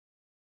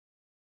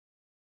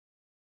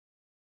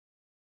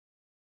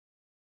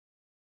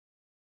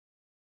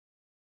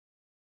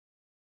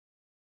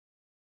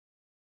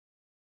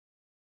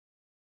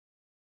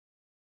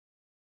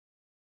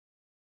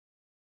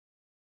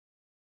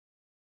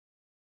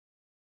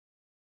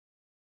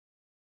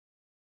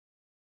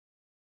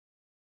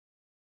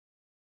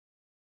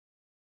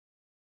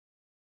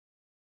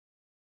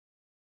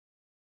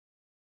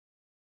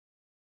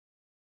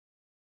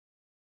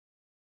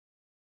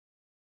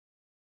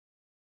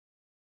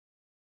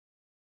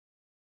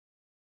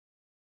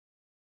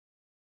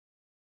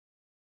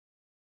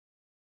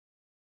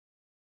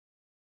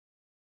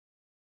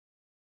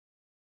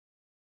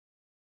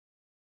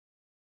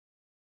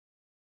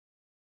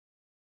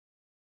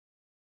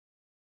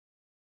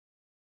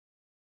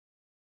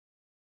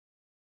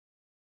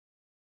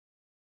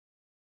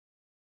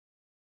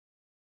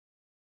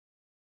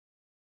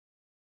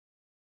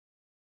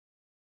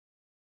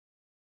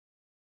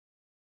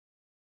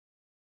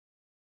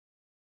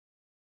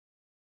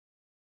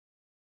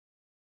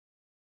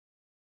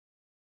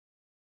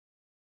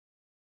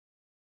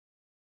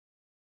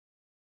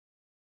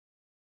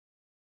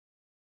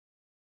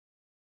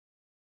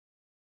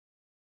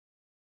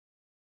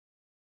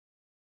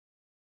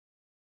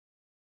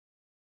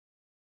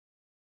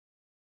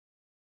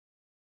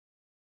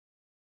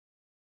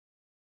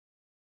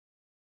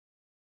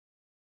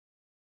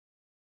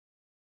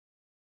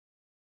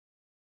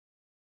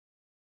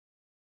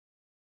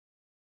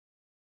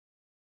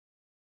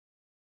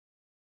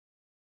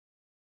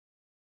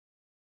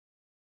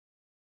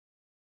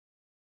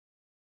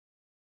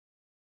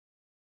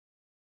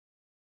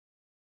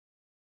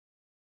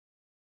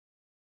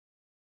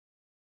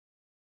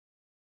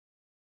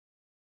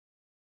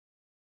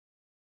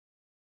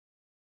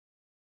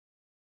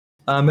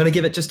I'm going to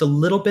give it just a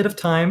little bit of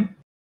time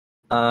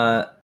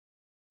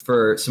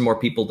for some more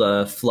people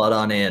to flood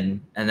on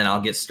in, and then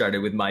I'll get started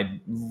with my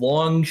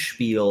long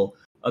spiel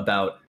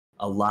about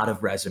a lot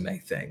of resume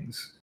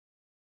things.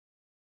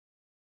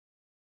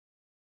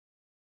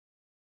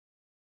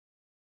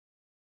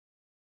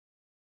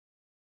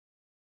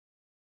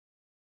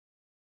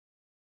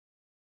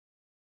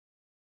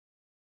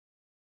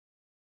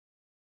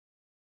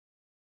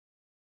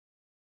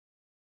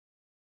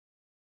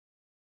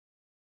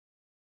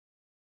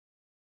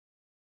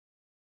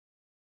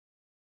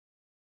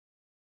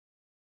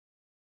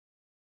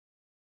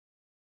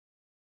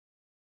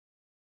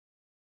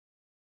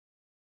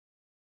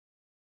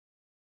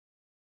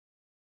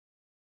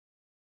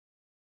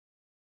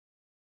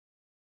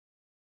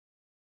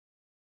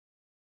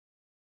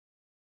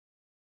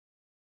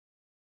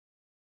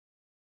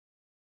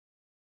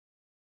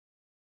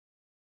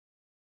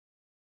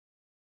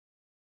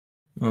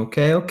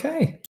 Okay.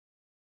 I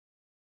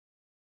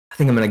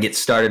think I'm going to get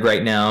started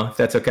right now, if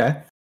that's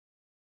okay.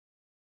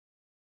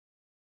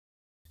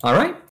 All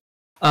right.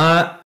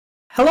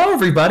 Hello,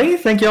 everybody.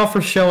 Thank you all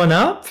for showing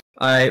up.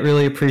 I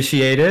really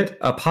appreciate it.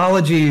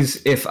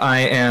 Apologies if I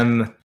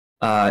am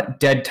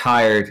dead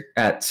tired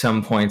at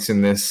some points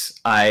in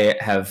this. I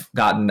have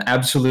gotten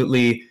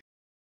absolutely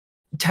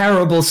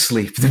terrible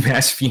sleep the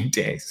past few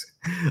days.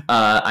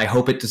 I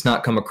hope it does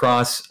not come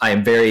across. I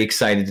am very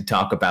excited to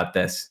talk about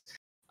this.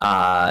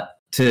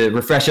 To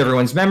refresh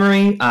everyone's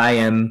memory, I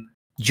am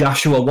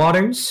Joshua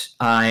Waters.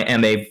 I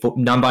am a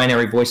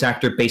non-binary voice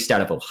actor based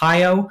out of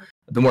Ohio.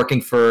 I've been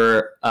working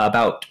for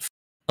about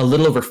a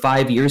little over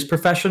 5 years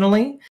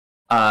professionally.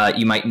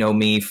 You might know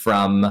me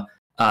from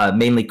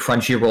mainly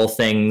Crunchyroll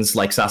things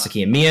like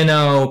Sasaki and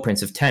Miyano,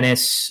 Prince of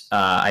Tennis.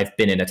 I've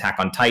been in Attack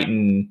on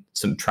Titan,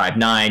 some Tribe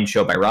 9,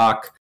 Show by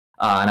Rock.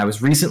 And I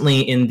was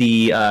recently in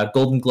the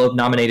Golden Globe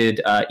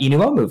nominated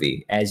Inu-Oh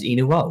movie as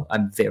Inu-Oh.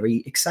 I'm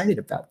very excited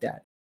about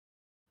that.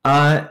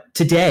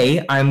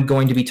 Today, I'm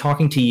going to be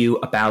talking to you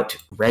about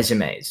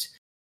resumes.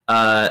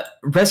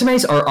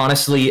 Resumes are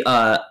honestly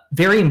a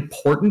very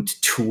important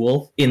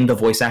tool in the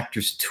voice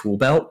actor's tool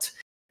belt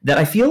that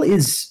I feel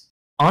is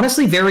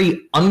honestly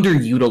very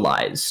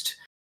underutilized.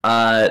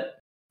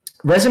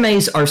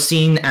 Resumes are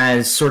seen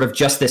as sort of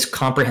just this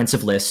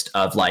comprehensive list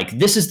of like,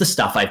 this is the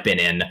stuff I've been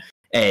in,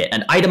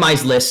 an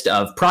itemized list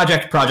of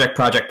project,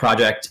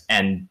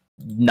 and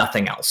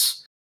nothing else.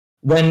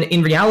 When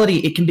in reality,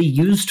 it can be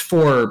used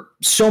for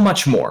so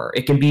much more.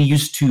 It can be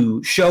used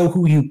to show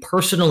who you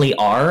personally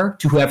are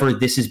to whoever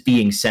this is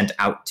being sent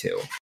out to.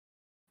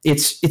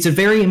 It's a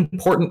very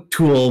important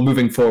tool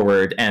moving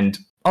forward, and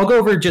I'll go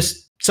over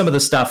just some of the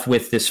stuff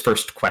with this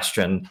first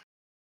question.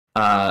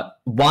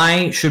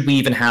 Why should we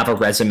even have a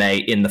resume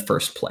in the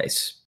first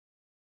place?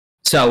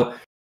 So,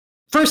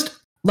 first,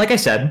 like I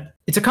said,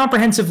 it's a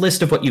comprehensive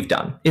list of what you've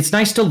done. It's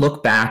nice to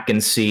look back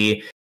and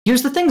see,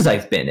 here's the things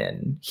I've been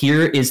in.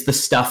 Here is the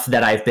stuff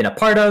that I've been a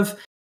part of,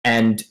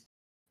 and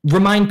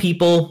remind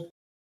people,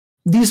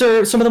 these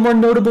are some of the more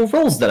notable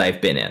roles that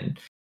I've been in.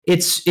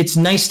 It's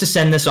nice to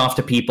send this off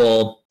to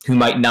people who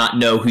might not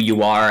know who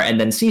you are and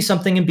then see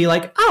something and be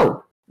like,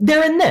 oh,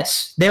 they're in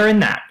this, they're in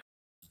that.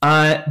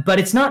 But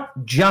it's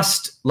not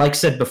just, like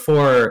said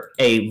before,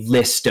 a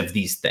list of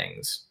these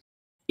things.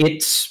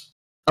 It's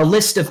a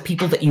list of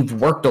people that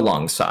you've worked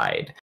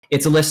alongside.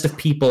 It's a list of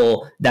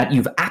people that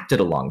you've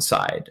acted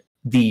alongside.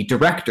 The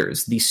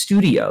directors, the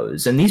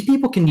studios, and these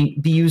people can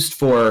be used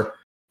for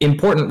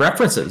important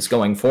references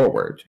going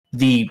forward.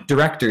 The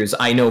directors,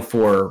 I know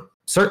for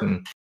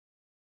certain,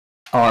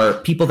 are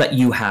people that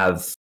you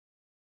have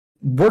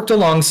worked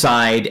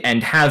alongside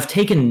and have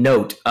taken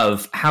note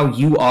of how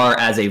you are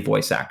as a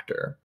voice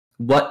actor,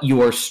 what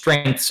your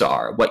strengths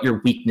are, what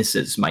your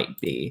weaknesses might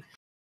be.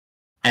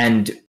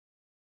 And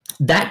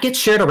that gets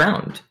shared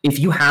around. If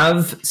you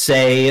have,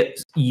 say,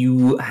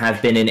 you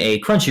have been in a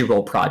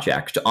Crunchyroll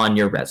project on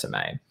your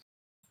resume,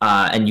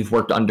 and you've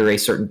worked under a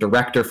certain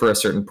director for a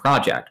certain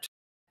project,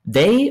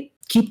 they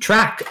keep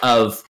track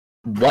of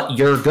what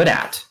you're good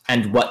at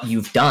and what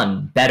you've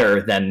done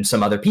better than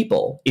some other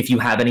people. If you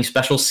have any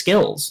special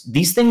skills,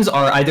 these things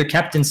are either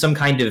kept in some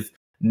kind of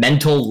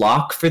mental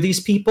lock for these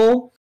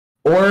people,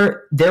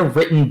 or they're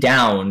written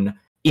down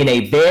in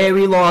a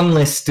very long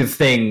list of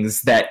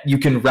things that you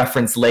can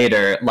reference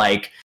later,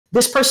 like,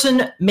 this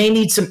person may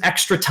need some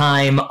extra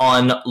time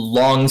on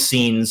long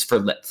scenes for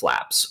lip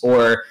flaps,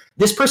 or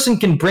this person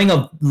can bring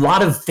a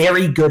lot of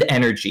very good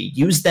energy,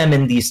 use them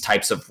in these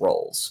types of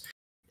roles.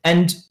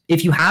 And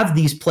if you have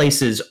these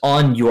places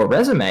on your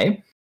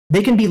resume,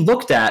 they can be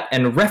looked at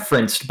and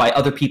referenced by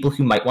other people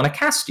who might want to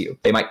cast you.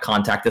 They might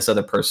contact this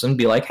other person,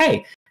 be like,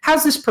 hey,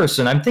 how's this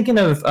person? I'm thinking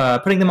of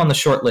putting them on the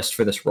short list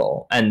for this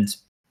role. And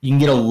you can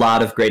get a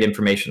lot of great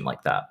information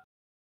like that.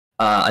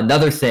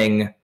 Another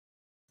thing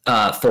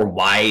for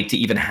why to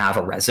even have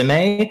a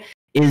resume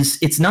is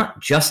it's not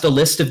just a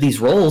list of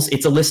these roles,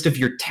 it's a list of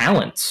your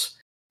talents.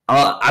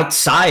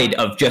 Outside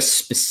of just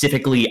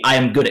specifically, I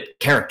am good at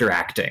character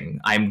acting,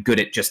 I'm good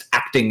at just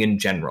acting in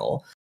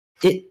general.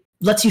 It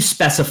lets you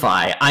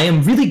specify, I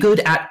am really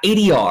good at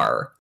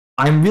ADR,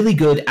 I'm really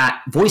good at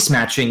voice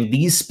matching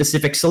these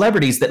specific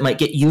celebrities that might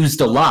get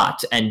used a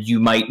lot and you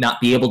might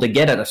not be able to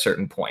get at a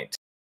certain point.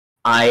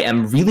 I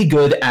am really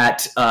good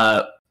at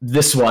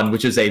this one,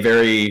 which is a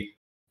very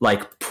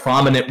like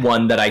prominent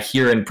one that I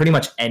hear in pretty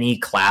much any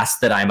class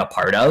that I'm a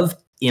part of,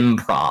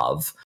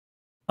 improv.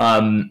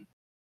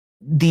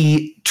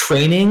 The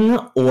training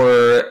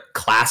or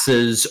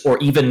classes or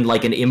even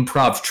like an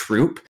improv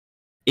troupe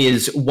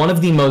is one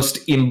of the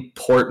most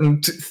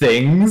important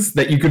things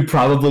that you could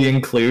probably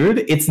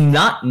include. It's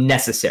not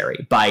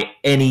necessary by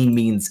any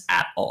means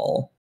at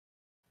all,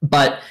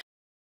 but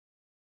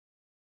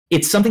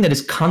it's something that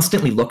is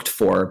constantly looked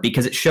for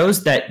because it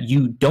shows that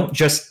you don't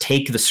just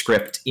take the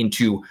script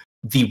into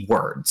the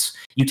words.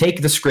 You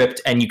take the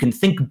script and you can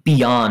think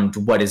beyond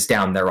what is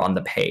down there on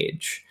the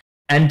page.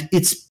 And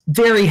it's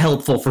very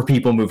helpful for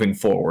people moving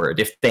forward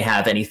if they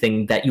have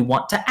anything that you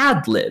want to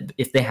ad-lib,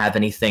 if they have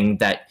anything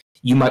that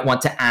you might want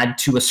to add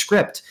to a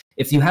script,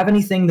 if you have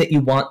anything that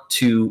you want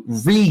to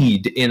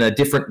read in a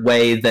different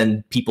way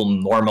than people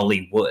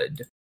normally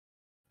would.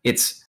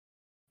 It's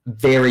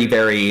very,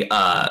 very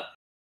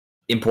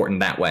important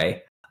that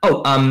way.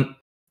 Oh,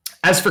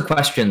 as for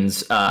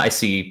questions, I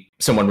see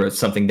someone wrote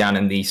something down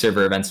in the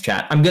server events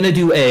chat. I'm going to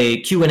do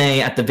a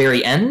Q&A at the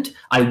very end.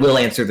 I will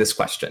answer this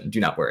question. Do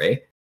not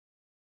worry.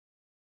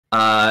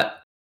 I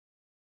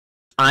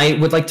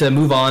would like to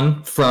move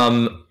on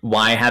from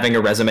why having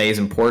a resume is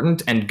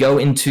important and go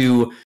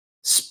into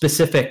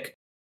specific...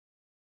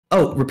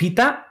 Oh, repeat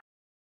that?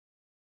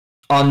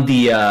 On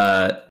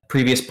the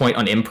previous point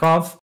on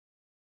improv?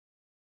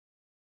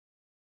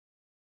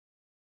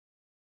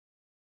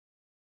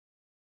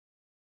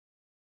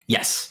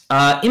 Yes.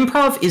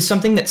 Improv is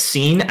something that's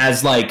seen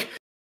as like,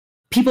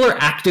 people are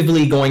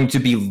actively going to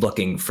be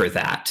looking for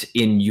that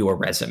in your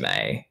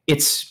resume.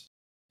 It's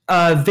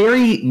a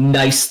very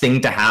nice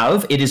thing to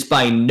have. It is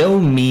by no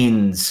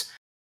means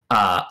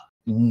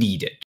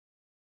needed,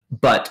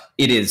 but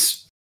it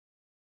is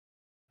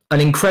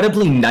an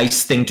incredibly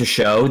nice thing to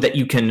show that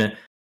you can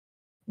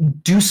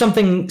do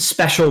something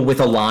special with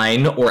a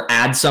line or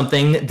add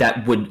something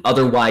that would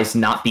otherwise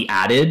not be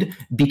added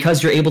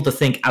because you're able to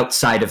think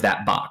outside of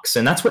that box.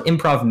 And that's what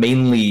improv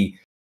mainly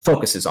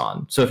focuses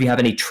on. So if you have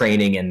any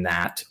training in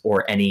that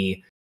or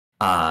any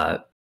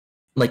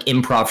like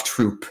improv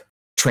troupe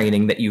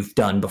training that you've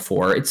done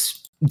before,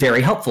 it's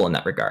very helpful in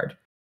that regard.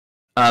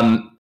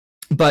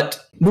 But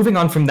moving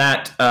on from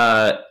that,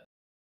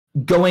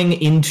 going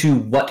into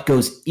what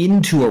goes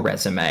into a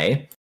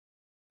resume,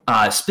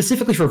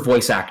 specifically for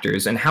voice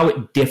actors and how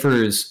it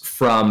differs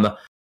from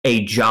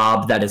a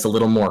job that is a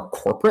little more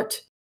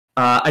corporate,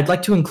 I'd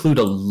like to include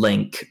a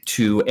link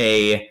to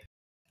a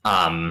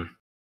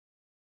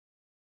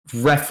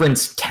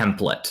reference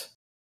template.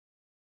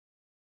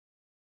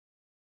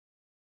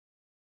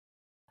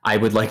 I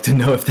would like to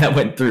know if that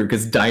went through,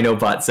 because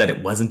Dinobot said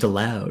it wasn't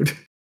allowed.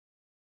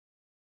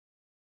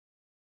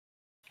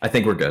 I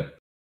think we're good.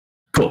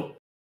 Cool.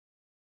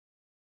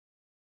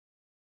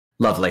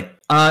 Lovely.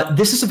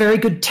 This is a very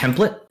good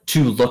template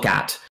to look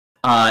at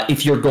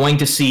if you're going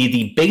to see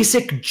the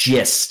basic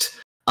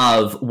gist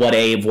of what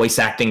a voice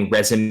acting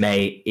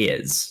resume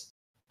is.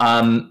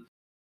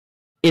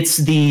 It's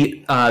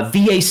the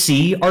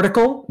VAC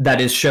article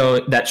that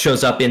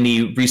shows up in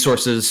the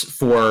resources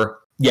for...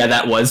 Yeah,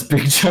 that was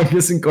Big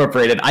Chungus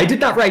Incorporated. I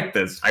did not write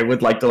this. I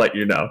would like to let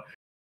you know.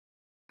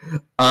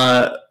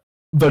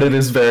 But it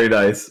is very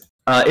nice.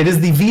 It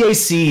is the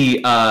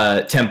VAC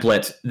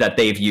template that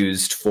they've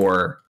used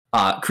for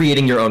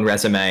creating your own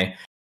resume.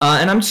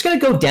 And I'm just going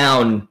to go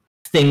down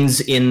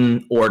things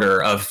in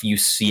order of you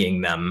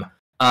seeing them.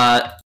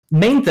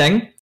 Main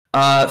thing,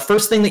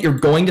 first thing that you're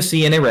going to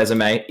see in a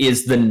resume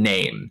is the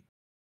name.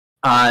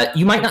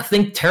 You might not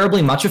think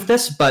terribly much of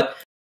this, but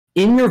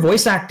in your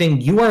voice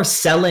acting, you are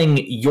selling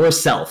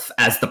yourself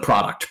as the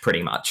product,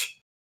 pretty much.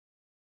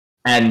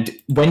 And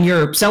when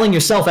you're selling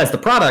yourself as the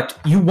product,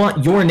 you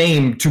want your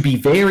name to be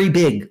very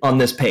big on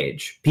this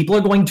page. People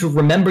are going to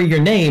remember your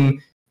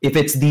name if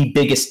it's the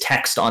biggest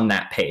text on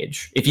that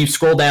page. If you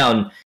scroll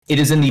down, it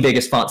is in the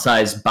biggest font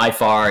size by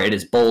far. It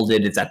is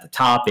bolded, it's at the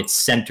top, it's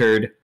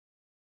centered.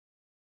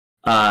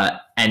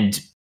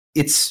 And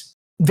it's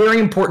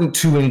very important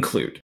to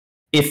include.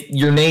 If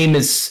your name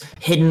is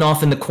hidden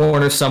off in the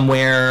corner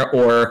somewhere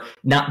or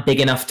not big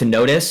enough to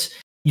notice,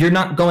 you're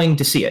not going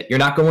to see it. You're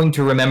not going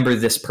to remember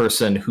this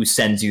person who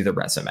sends you the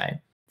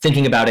resume.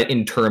 Thinking about it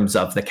in terms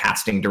of the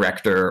casting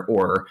director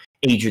or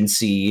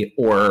agency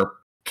or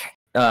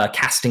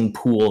casting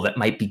pool that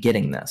might be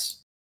getting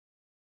this.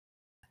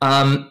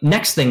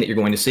 Next thing that you're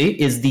going to see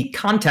is the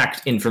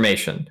contact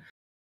information.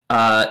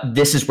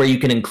 This is where you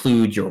can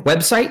include your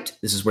website.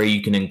 This is where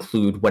you can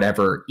include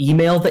whatever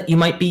email that you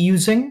might be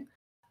using.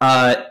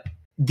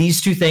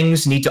 These two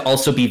things need to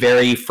also be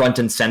very front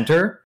and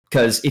center,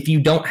 because if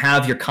you don't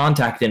have your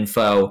contact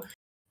info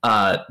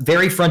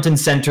very front and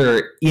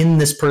center in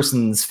this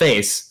person's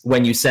face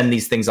when you send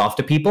these things off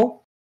to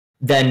people,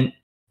 then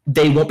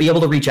they won't be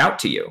able to reach out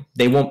to you.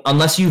 They won't,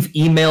 unless you've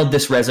emailed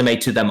this resume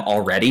to them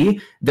already,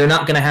 they're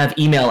not going to have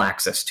email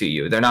access to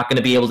you. They're not going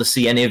to be able to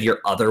see any of your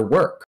other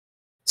work.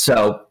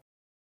 So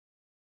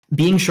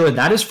being sure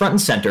that is front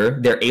and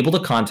center, they're able to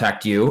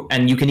contact you,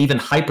 and you can even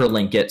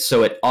hyperlink it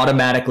so it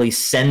automatically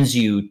sends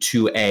you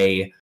to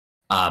a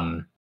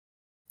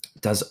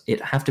does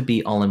it have to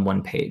be all in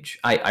one page?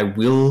 I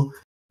will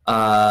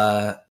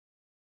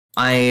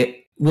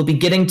be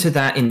getting to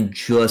that in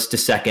just a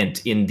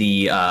second in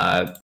the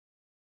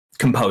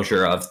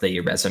composure of the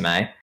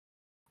resume.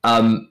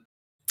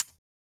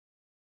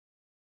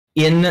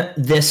 In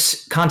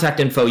this contact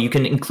info, you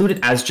can include it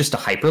as just a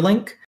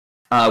hyperlink,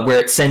 where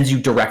it sends you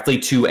directly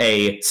to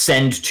a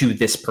send to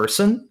this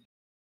person,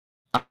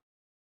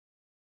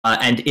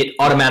 and it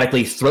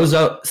automatically throws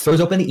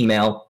open the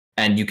email,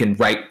 and you can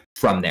write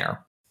from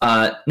there.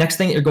 Next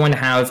thing that you're going to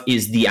have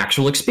is the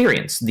actual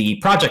experience, the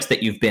projects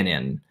that you've been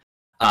in.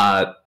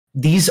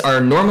 These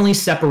are normally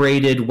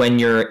separated when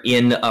you're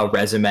in a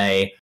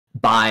resume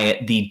by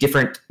the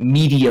different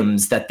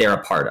mediums that they're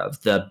a part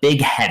of, the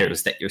big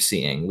headers that you're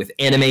seeing with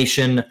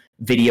animation,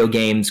 video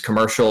games,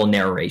 commercial,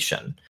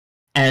 narration.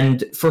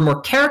 And for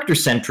more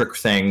character-centric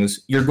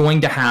things, you're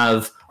going to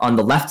have on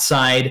the left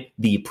side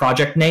the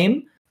project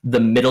name.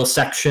 The middle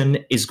section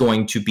is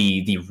going to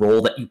be the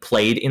role that you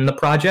played in the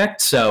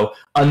project. So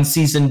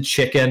Unseasoned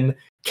Chicken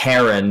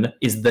Karen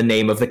is the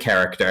name of the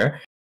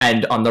character.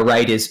 And on the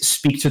right is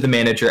Speak to the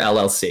Manager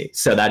LLC.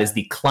 So that is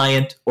the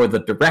client or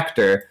the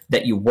director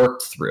that you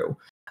worked through.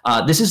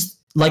 This is,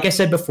 like I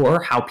said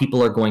before, how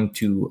people are going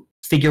to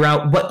figure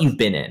out what you've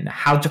been in,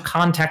 how to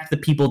contact the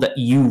people that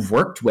you've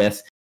worked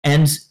with,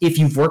 and if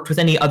you've worked with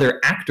any other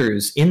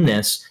actors in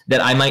this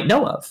that I might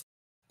know of.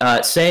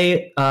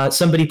 Say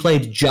somebody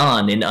played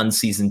John in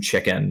Unseasoned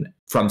Chicken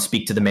from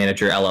Speak to the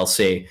Manager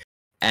LLC,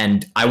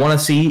 and I want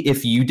to see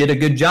if you did a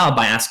good job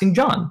by asking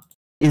John,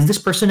 is this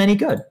person any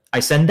good? I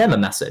send them a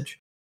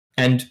message.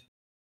 And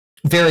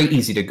very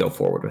easy to go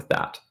forward with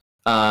that.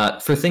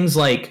 For things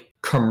like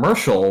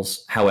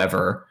commercials,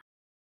 however,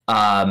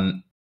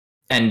 and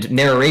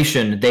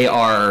narration, they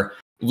are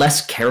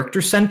less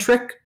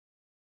character-centric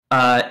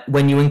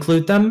when you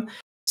include them.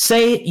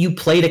 Say you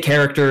played a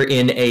character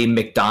in a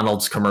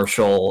McDonald's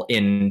commercial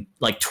in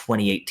like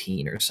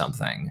 2018 or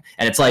something,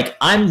 and it's like,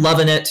 I'm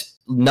loving it,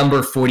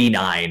 number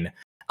 49.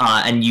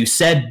 And you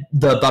said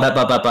the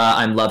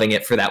I'm loving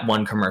it for that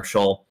one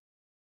commercial,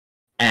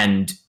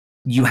 and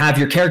you have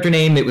your character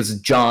name, it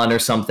was John or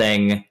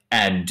something,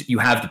 and you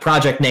have the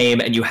project name,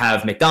 and you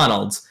have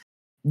McDonald's.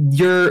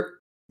 No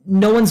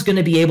one's going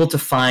to be able to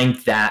find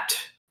that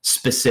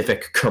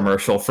specific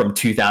commercial from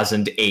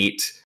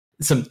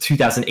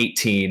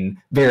 2018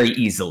 very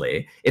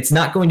easily. It's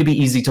not going to be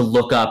easy to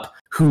look up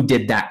who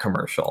did that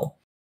commercial.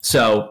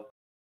 So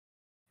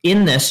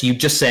in this, you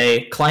just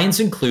say clients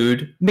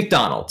include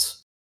McDonald's.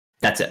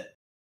 That's it.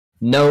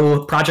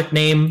 No project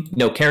name,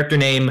 no character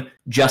name,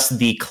 just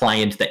the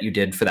client that you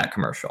did for that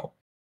commercial.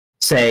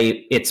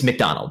 Say it's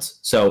McDonald's.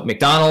 So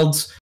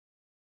McDonald's,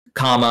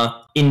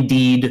 comma,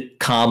 Indeed,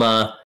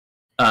 comma,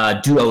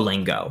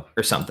 Duolingo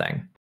or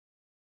something.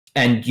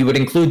 And you would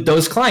include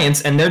those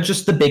clients, and they're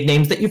just the big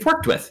names that you've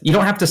worked with. You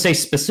don't have to say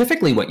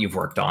specifically what you've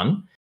worked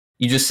on.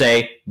 You just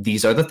say,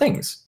 these are the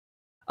things.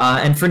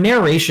 And for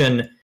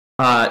narration,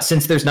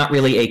 since there's not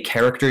really a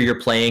character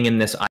you're playing in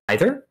this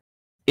either,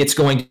 it's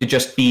going to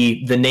just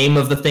be the name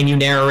of the thing you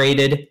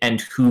narrated and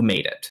who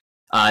made it.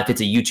 If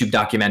it's a YouTube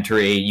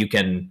documentary, you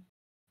can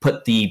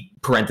put the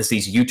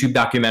parentheses YouTube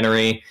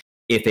documentary.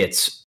 If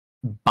it's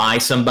by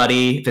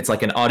somebody, if it's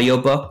like an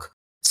audiobook,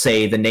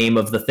 say the name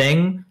of the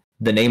thing,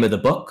 the name of the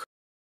book,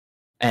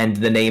 and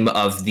the name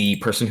of the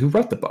person who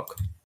wrote the book.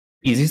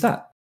 Easy as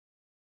that.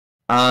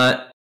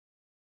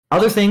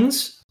 Other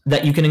things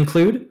that you can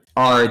include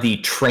are the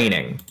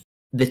training.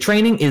 The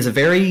training is a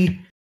very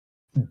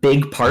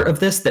big part of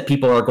this that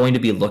people are going to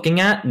be looking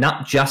at,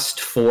 not just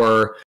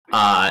for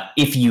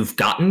if you've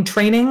gotten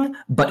training,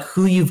 but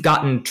who you've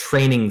gotten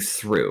training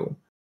through.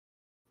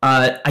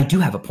 I do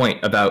have a point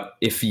about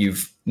if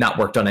you've not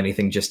worked on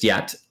anything just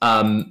yet.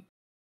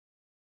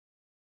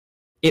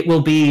 It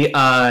will be,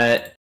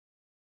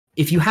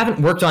 if you haven't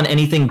worked on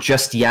anything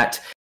just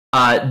yet,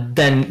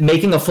 then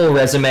making a full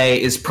resume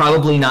is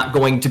probably not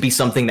going to be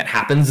something that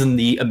happens in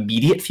the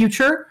immediate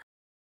future.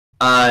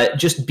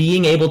 Just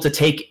being able to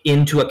take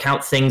into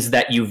account things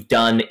that you've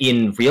done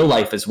in real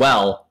life as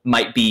well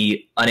might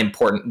be an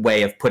important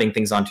way of putting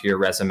things onto your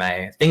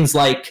resume. Things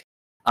like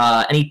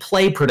any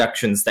play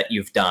productions that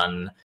you've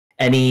done,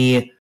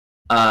 any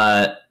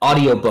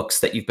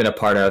audiobooks that you've been a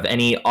part of,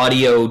 any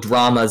audio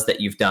dramas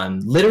that you've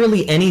done,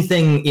 literally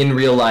anything in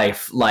real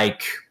life,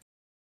 like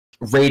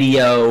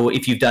radio,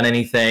 if you've done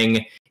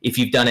anything, if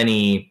you've done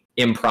any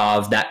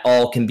improv, that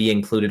all can be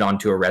included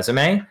onto a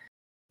resume.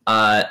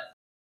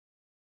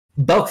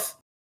 Both.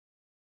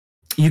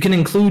 You can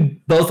include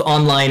both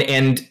online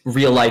and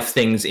real life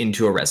things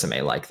into a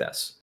resume like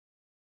this.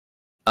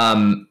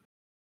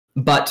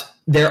 But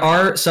there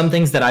are some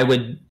things that I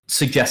would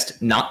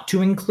suggest not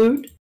to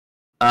include.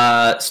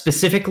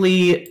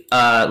 Specifically,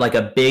 like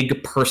a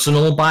big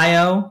personal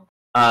bio,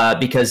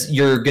 because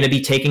you're going to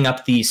be taking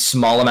up the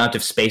small amount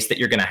of space that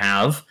you're going to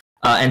have.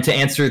 And to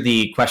answer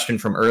the question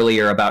from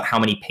earlier about how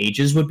many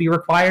pages would be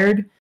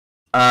required,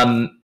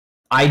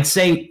 I'd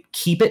say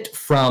keep it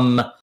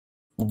from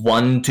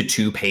 1 to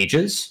 2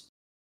 pages.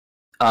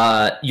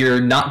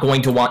 You're not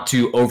going to want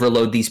to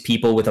overload these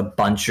people with a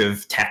bunch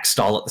of text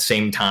all at the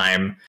same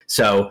time.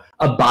 So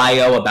a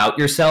bio about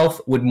yourself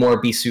would more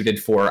be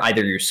suited for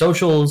either your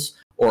socials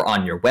or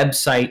on your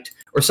website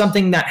or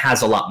something that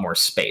has a lot more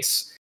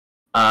space.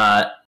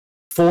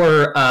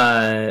 For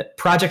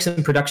projects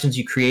and productions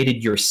you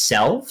created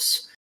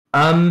yourselves,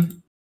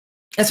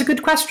 that's a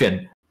good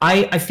question.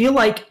 I feel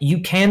like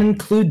you can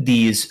include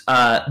these,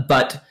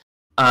 but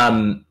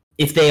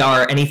if they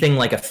are anything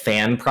like a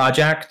fan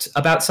project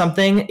about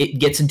something, it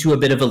gets into a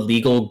bit of a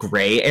legal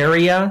gray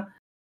area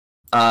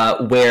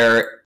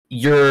where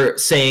you're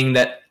saying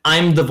that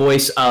I'm the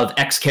voice of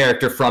X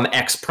character from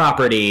X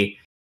property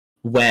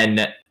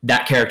when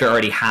that character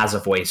already has a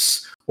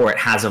voice or it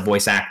has a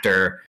voice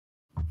actor.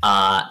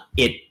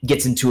 It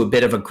gets into a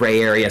bit of a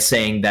gray area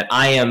saying that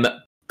I am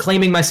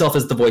claiming myself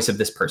as the voice of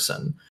this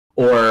person.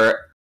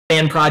 Or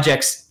fan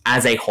projects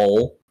as a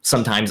whole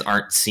sometimes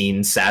aren't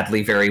seen,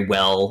 sadly, very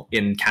well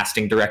in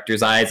casting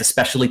directors' eyes,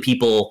 especially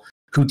people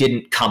who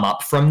didn't come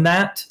up from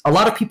that. A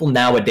lot of people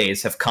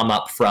nowadays have come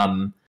up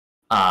from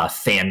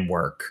fan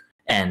work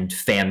and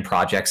fan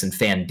projects and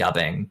fan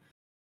dubbing.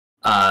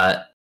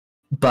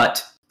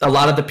 But a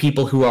lot of the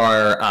people who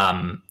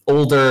are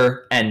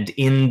older and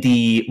in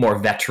the more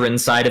veteran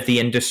side of the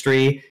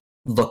industry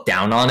look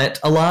down on it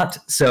a lot.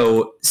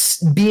 So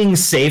being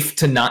safe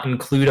to not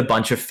include a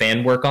bunch of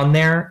fan work on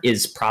there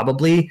is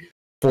probably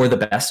for the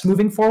best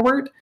moving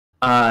forward.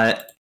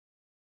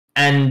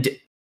 And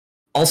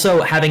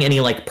also having any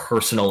like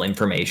personal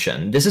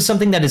information. This is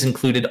something that is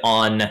included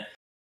on...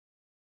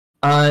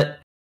 I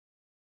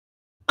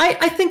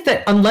think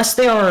that unless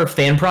they are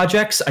fan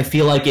projects, I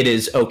feel like it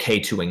is okay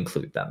to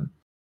include them.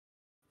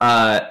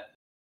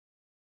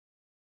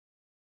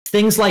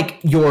 Things like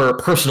your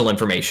personal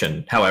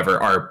information,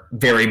 however, are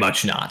very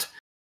much not.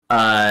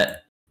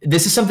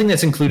 This is something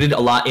that's included a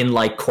lot in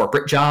like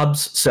corporate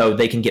jobs, so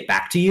they can get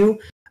back to you.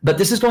 But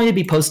this is going to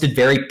be posted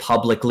very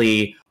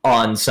publicly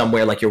on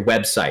somewhere like your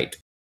website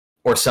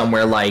or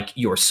somewhere like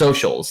your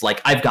socials.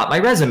 Like, I've got my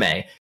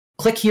resume.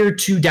 Click here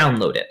to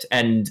download it,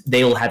 and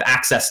they'll have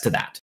access to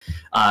that.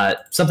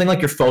 Something like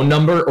your phone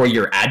number or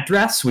your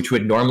address, which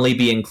would normally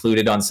be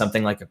included on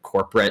something like a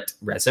corporate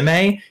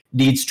resume,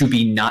 needs to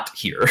be not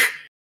here.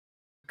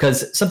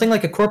 Because something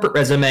like a corporate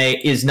resume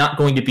is not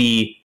going to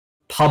be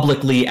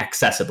publicly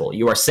accessible.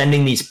 You are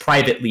sending these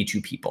privately to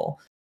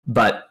people,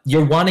 but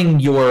you're wanting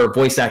your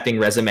voice acting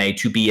resume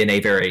to be in a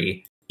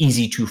very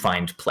easy to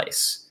find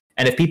place.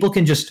 And if people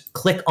can just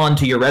click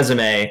onto your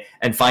resume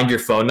and find your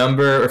phone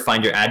number or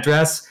find your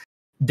address,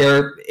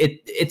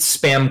 it's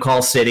spam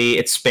call city,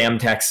 it's spam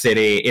text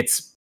city,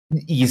 it's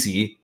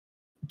easy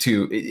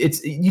to,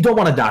 you don't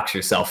want to dox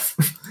yourself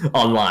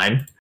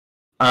online.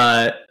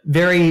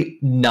 Very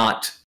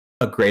not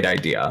a great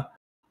idea.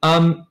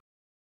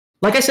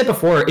 Like I said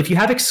before, if you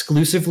have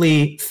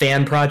exclusively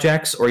fan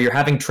projects or you're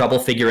having trouble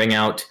figuring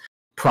out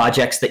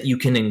projects that you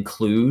can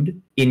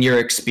include in your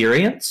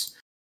experience,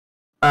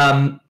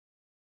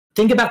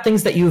 think about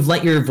things that you've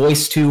lent your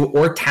voice to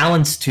or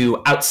talents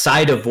to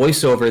outside of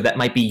voiceover that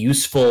might be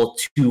useful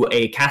to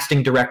a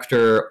casting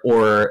director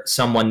or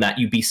someone that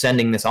you'd be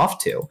sending this off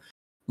to.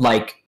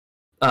 Like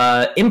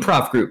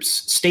improv groups,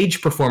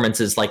 stage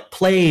performances like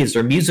plays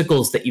or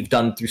musicals that you've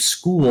done through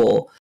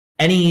school,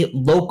 any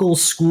local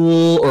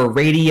school or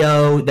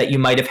radio that you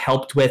might have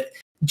helped with,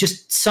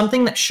 just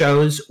something that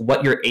shows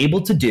what you're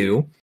able to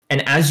do.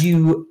 And as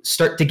you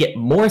start to get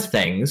more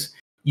things,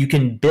 you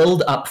can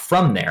build up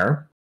from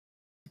there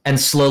and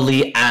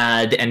slowly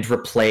add and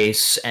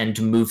replace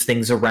and move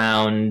things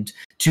around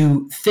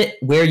to fit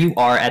where you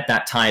are at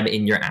that time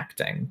in your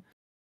acting.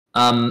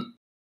 I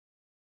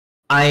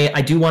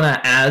do want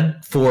to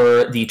add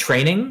for the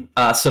training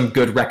some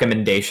good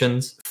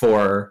recommendations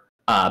for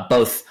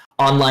both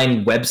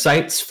online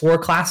websites for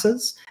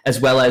classes, as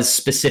well as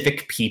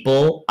specific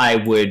people I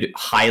would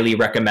highly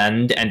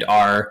recommend and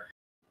are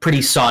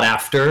pretty sought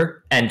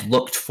after and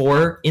looked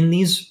for in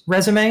these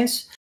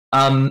resumes.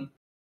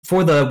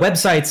 For the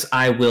websites,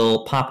 I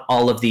will pop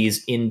all of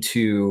these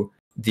into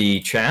the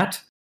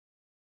chat.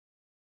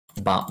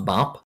 Bop,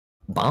 bop,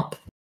 bop.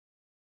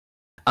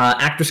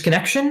 Actors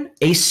Connection,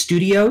 Ace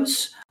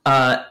Studios.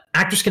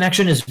 Actors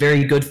Connection is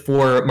very good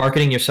for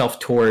marketing yourself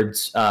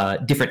towards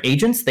different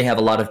agents. They have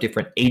a lot of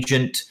different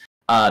agent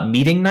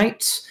meeting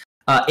nights.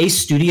 Ace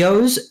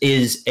Studios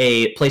is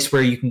a place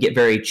where you can get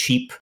very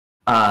cheap,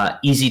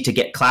 easy to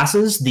get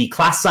classes. The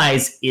class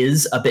size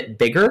is a bit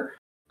bigger,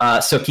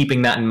 so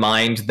keeping that in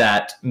mind,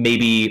 that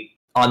maybe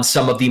on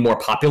some of the more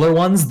popular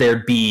ones,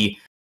 there'd be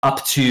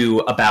up to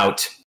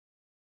about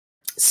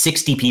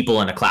 60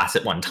 people in a class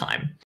at one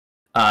time.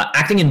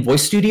 Acting in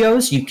voice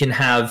studios, you can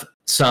have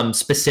some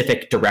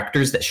specific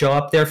directors that show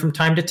up there from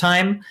time to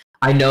time.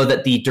 I know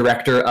that the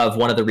director of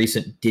one of the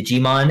recent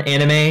Digimon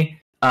anime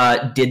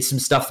did some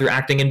stuff through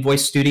acting in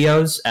voice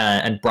studios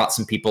and brought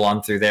some people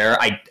on through there.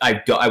 I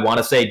want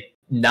to say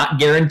not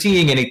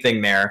guaranteeing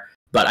anything there,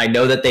 but I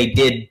know that they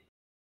did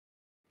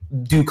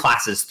do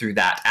classes through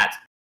that at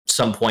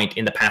some point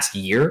in the past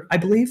year, I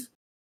believe.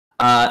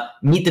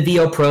 Meet the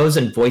VO Pros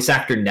and Voice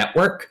Actor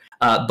Network.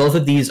 Both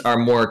of these are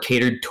more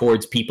catered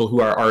towards people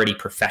who are already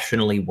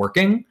professionally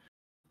working.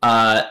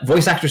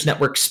 Voice Actors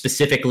Network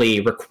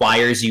specifically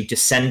requires you to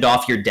send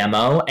off your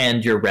demo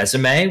and your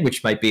resume,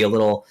 which might be a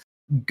little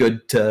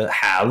good to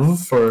have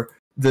for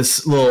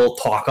this little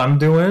talk I'm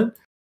doing.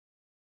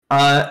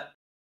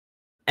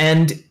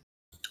 And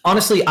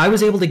honestly, I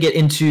was able to get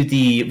into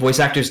the Voice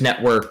Actors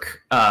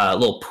Network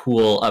little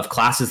pool of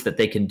classes that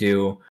they can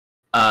do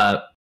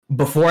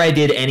before I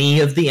did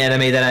any of the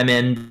anime that I'm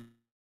in,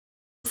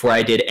 before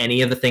I did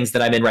any of the things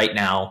that I'm in right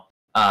now.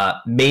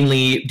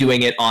 Mainly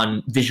doing it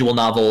on visual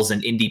novels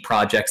and indie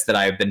projects that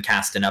I've been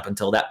cast in up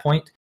until that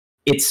point.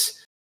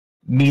 It's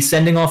me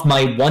sending off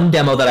my one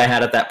demo that I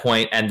had at that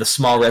point and the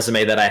small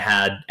resume that I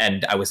had,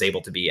 and I was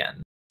able to be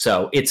in.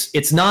 So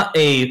it's not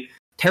a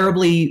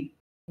terribly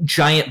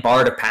giant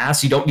bar to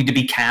pass. You don't need to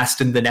be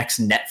cast in the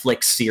next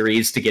Netflix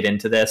series to get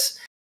into this.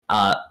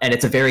 And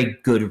it's a very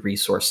good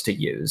resource to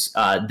use.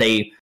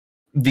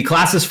 The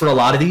classes for a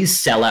lot of these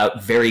sell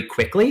out very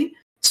quickly.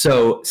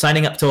 So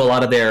signing up to a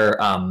lot of their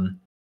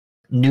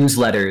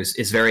newsletters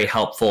is very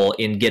helpful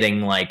in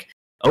getting like,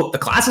 oh, the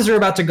classes are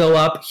about to go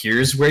up.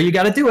 Here's where you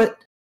got to do it.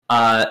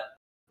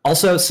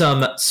 Also,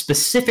 some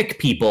specific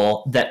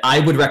people that I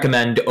would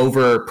recommend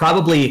over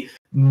probably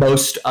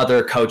most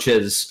other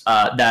coaches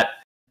that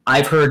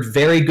I've heard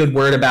very good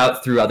word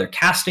about through other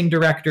casting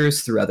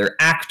directors, through other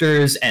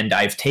actors, and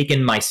I've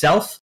taken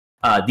myself.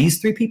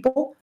 These three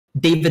people: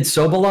 David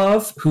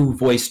Sobolov, who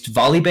voiced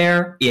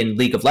Volibear in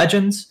League of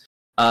Legends.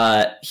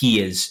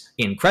 He is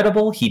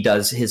incredible. He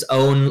does his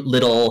own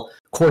little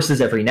courses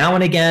every now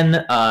and again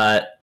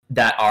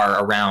that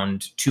are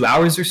around 2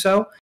 hours or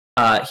so.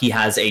 He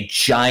has a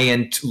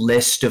giant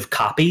list of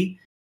copy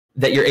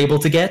that you're able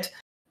to get,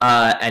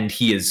 and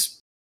he is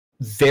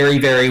very,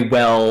 very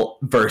well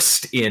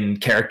versed in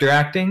character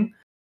acting.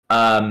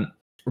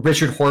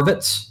 Richard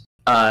Horvitz,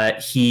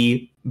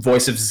 he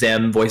voice of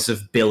Zim, voice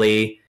of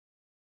Billy,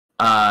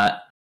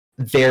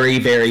 very,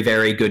 very,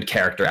 very good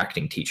character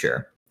acting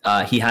teacher.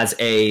 He has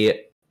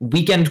a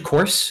weekend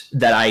course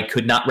that I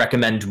could not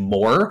recommend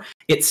more.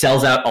 It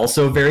sells out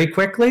also very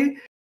quickly.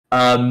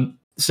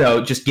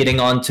 So just getting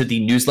on to the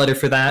newsletter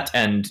for that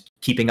and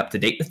keeping up to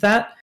date with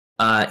that.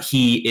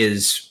 He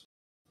is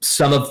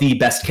some of the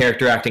best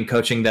character acting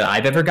coaching that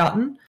I've ever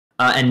gotten.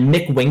 And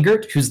Mick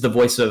Wingert, who's the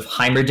voice of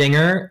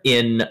Heimerdinger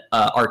in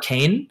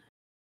Arcane.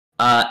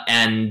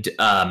 And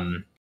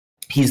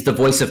he's the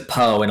voice of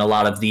Poe in a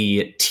lot of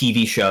the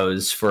TV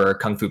shows for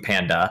Kung Fu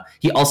Panda.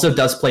 He also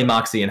does play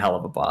Moxie in Hell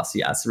of a Boss.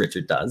 Yes,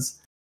 Richard does.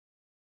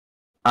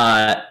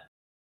 I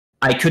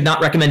could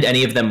not recommend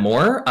any of them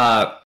more.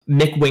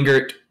 Mick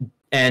Wingert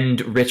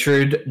and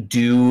Richard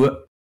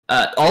do...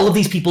 all of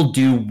these people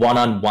do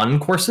one-on-one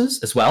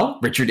courses as well.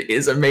 Richard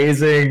is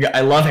amazing. I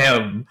love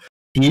him.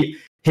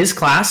 His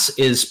class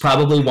is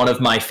probably one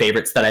of my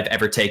favorites that I've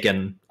ever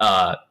taken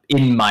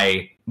in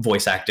my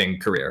voice acting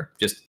career.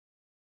 Just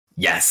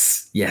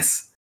yes.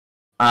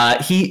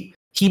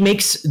 He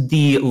makes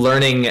the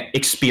learning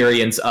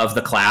experience of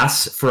the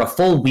class for a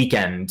full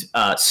weekend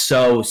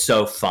so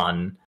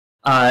fun.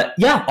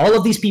 Yeah, all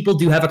of these people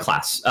do have a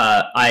class.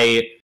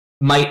 I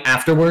might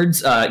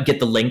afterwards get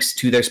the links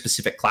to their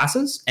specific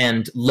classes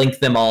and link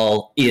them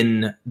all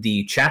in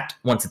the chat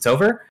once it's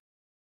over,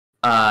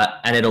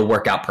 and it'll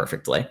work out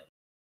perfectly.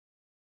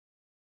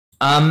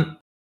 One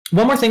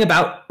more thing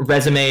about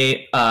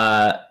resume,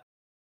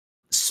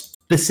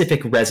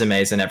 specific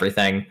resumes and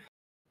everything.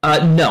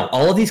 No,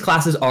 all of these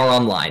classes are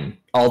online.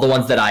 All the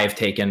ones that I have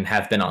taken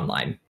have been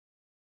online.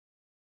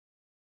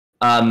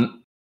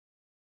 One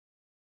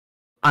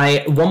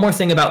more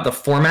thing about the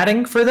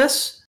formatting for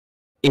this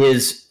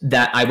is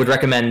that I would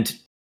recommend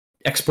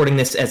exporting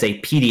this as a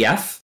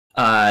PDF.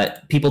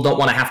 People don't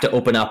want to have to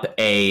open up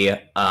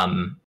a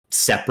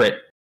separate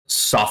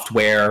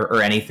software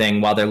or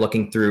anything while they're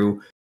looking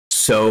through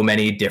so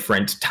many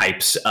different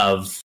types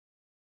of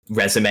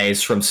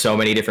resumes from so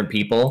many different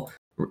people.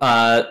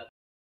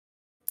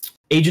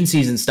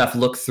 Agencies and stuff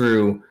look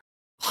through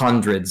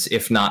hundreds,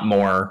 if not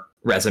more,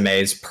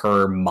 resumes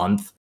per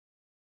month,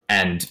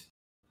 and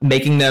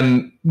making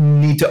them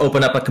need to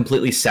open up a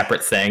completely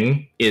separate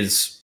thing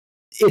it's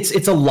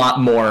a lot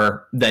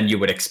more than you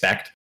would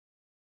expect.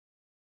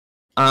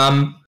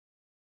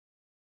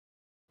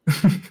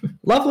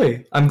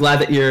 Lovely. I'm glad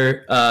that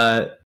you're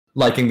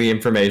liking the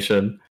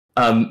information.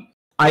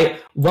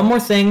 One more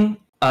thing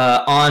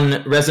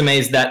on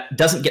resumes that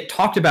doesn't get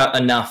talked about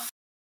enough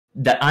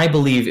that I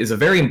believe is a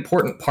very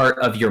important part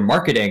of your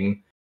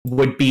marketing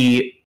would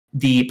be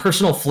the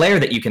personal flair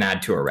that you can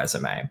add to a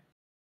resume.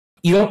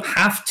 You don't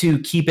have to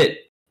keep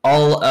it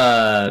all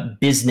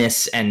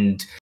business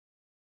and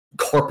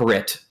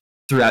corporate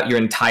throughout your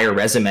entire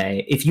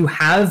resume. If you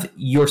have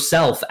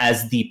yourself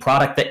as the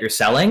product that you're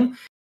selling,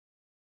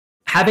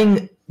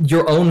 having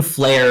your own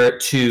flair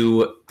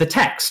to the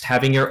text,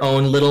 having your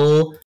own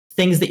little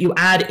things that you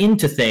add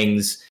into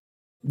things,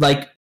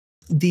 like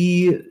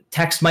the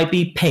text might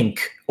be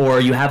pink,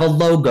 or you have a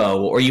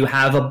logo, or you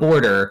have a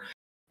border.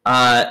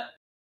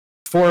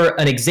 For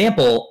an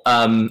example,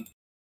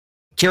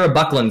 Kira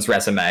Buckland's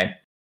resume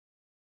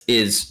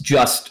is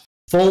just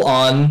full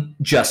on,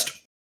 just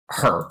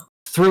her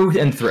through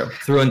and through.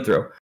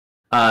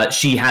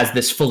 She has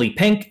this fully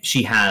pink.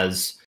 She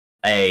has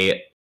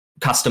a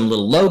custom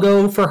little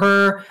logo for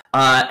her,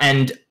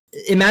 and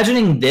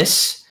imagining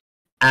this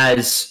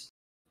as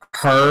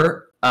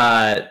her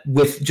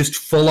with just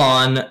full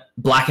on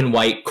black and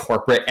white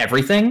corporate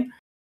everything,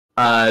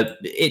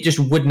 it just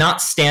would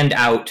not stand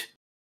out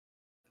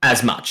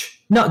as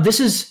much. No, this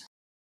is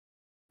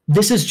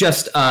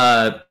just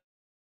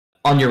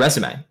on your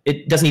resume.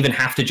 It doesn't even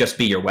have to just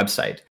be your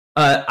website.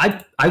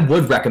 I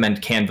would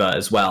recommend Canva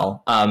as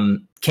well.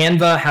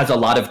 Canva has a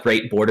lot of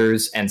great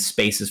borders and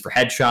spaces for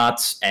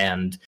headshots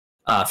and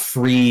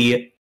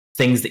free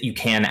things that you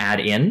can add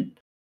in.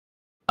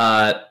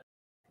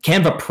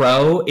 Canva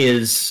Pro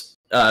is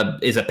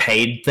a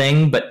paid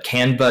thing, but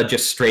Canva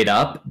just straight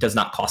up does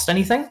not cost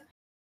anything.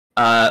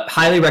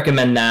 Highly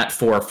recommend that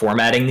for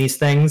formatting these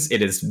things.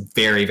 It is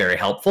very, very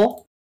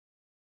helpful.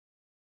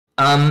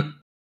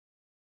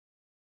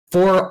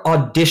 For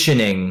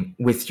auditioning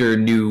with your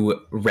new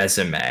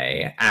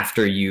resume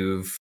after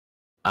you've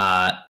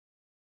done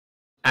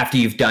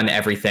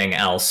everything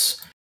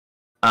else,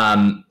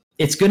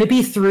 it's going to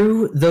be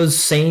through those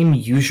same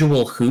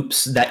usual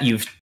hoops that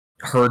you've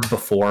heard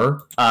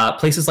before.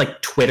 Places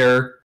like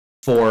Twitter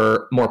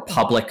for more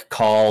public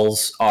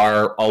calls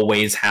are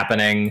always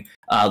happening.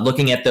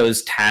 Looking at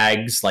those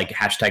tags like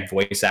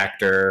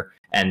 #voiceactor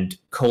and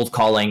cold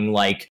calling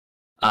like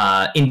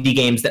indie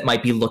games that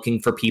might be looking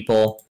for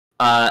people.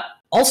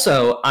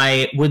 Also,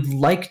 I would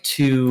like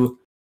to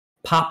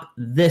pop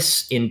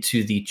this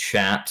into the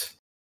chat.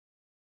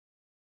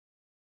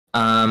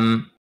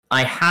 I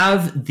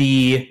have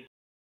the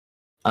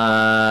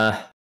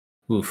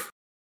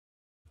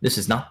this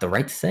is not the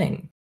right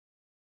thing.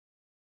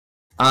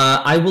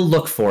 I will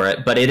look for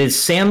it, but it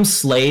is Sam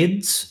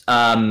Slade's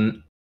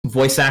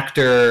voice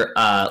actor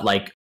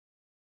like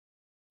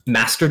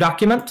master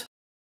document.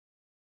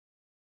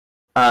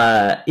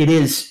 It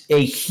is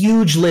a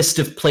huge list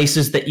of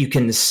places that you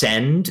can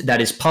send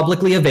that is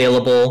publicly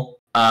available,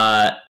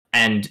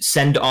 and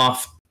send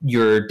off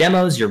your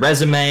demos, your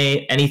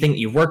resume, anything that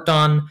you've worked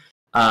on.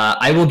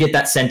 I will get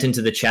that sent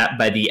into the chat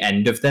by the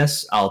end of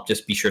this. I'll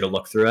just be sure to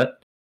look through it.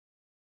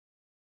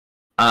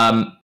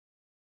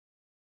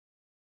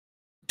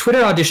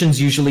 Twitter auditions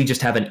usually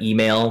just have an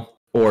email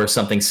or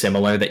something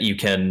similar that you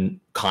can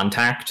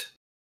contact,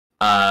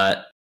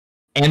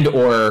 and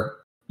or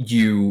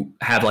you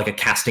have like a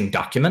casting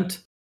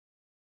document.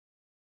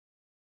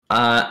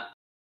 The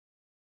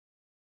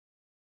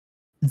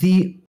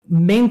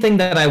main thing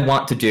that I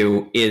want to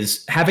do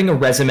is having a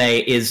resume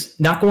is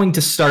not going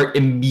to start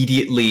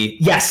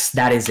immediately. Yes,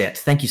 that is it.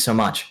 Thank you so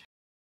much.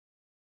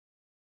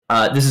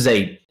 This is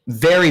a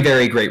very,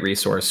 very great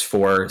resource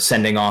for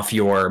sending off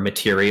your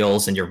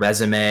materials and your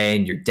resume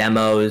and your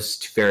demos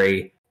to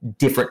very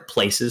different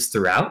places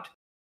throughout.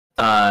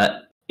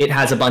 It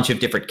has a bunch of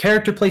different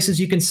character places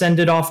you can send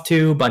it off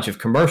to, a bunch of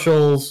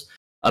commercials,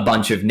 a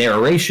bunch of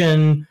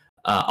narration,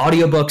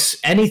 audiobooks,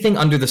 anything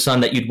under the sun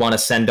that you'd want to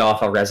send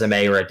off a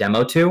resume or a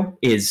demo to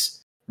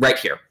is right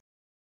here.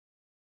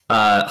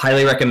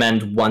 Highly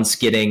recommend, once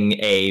getting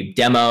a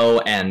demo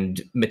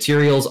and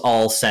materials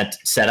all set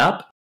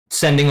up,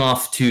 sending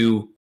off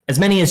to as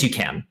many as you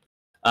can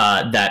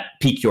that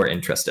pique your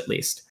interest at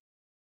least.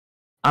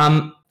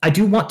 I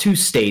do want to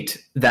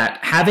state that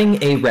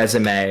having a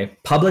resume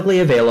publicly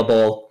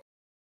available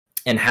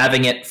and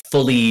having it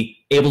fully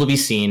able to be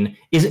seen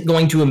isn't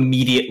going to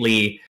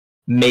immediately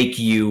make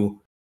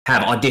you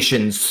have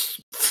auditions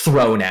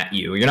thrown at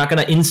you. You're not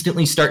going to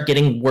instantly start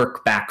getting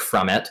work back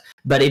from it,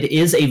 but it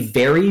is a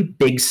very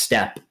big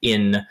step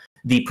in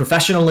the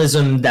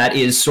professionalism that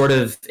is sort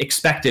of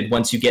expected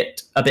once you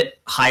get a bit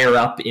higher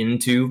up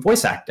into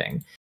voice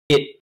acting.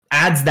 It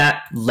adds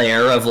that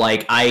layer of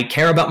like, I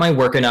care about my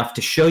work enough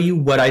to show you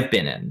what I've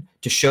been in,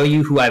 to show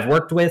you who I've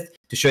worked with,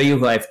 to show you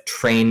who I've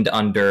trained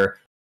under,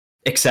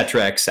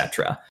 etc.,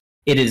 etc.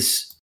 It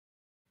is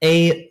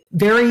a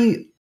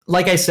very,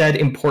 like I said,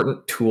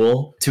 important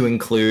tool to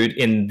include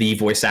in the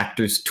voice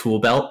actor's tool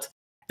belt.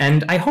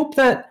 And I hope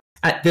that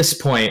at this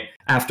point,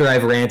 after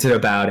I've ranted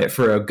about it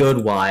for a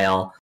good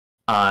while,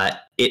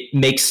 it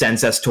makes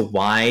sense as to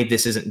why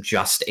this isn't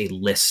just a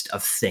list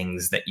of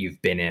things that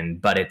you've been in,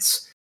 but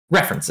it's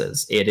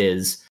references. It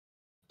is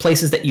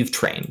places that you've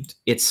trained.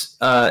 It's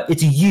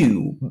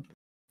you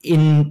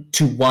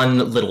into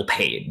one little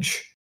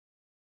page.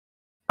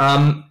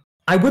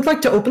 I would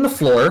like to open the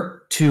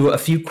floor to a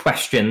few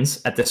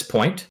questions at this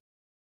point.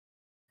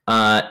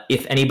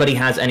 If anybody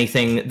has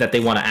anything that they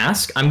want to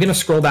ask, I'm going to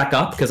scroll back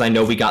up because I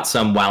know we got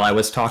some while I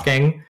was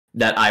talking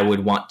that I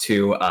would want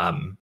to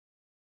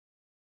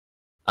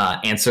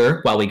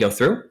answer while we go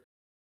through.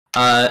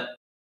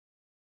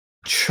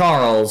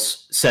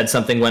 Charles said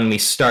something when we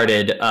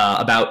started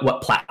about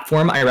what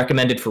platform I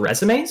recommended for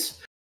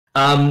resumes.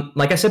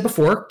 Like I said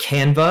before,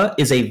 Canva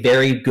is a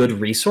very good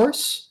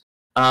resource.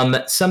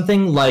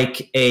 Something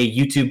like a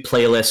YouTube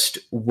playlist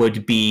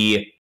would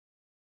be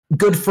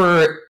good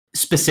for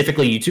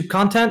specifically YouTube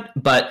content,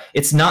 but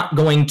it's not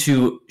going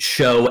to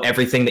show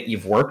everything that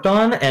you've worked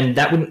on, and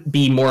that wouldn't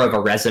be more of a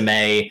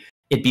resume.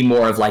 It'd be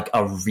more of like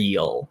a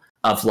reel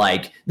of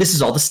like, this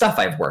is all the stuff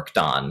I've worked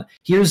on.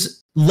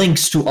 Here's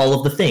links to all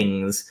of the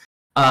things.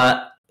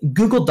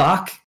 Google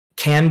Doc,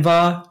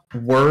 Canva,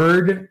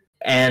 Word,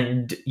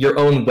 and your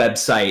own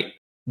website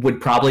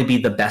would probably be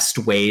the best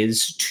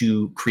ways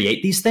to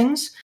create these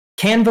things.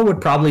 Canva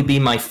would probably be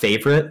my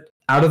favorite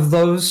out of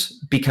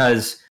those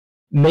because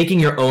making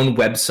your own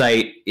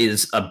website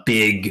is a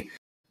big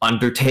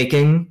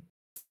undertaking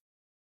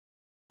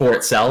for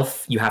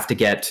itself. You have to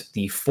get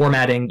the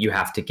formatting, you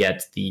have to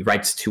get the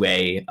rights to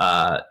a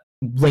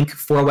link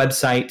for a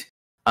website.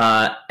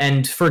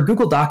 And for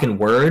Google Doc and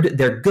Word,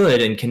 they're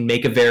good and can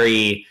make a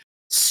very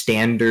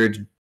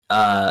standard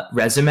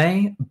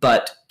resume,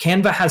 but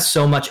Canva has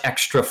so much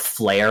extra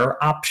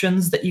flair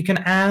options that you can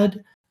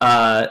add.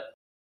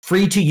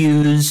 Free to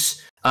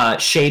use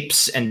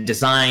shapes and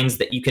designs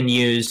that you can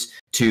use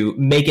to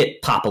make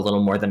it pop a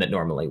little more than it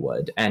normally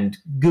would. And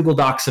Google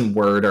Docs and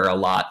Word are a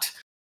lot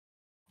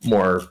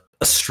more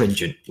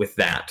astringent with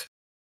that.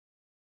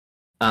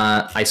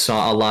 I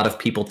saw a lot of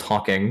people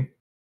talking.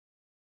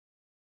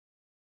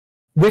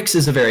 Wix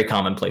is a very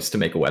common place to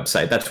make a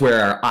website. That's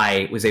where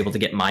I was able to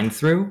get mine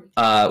through.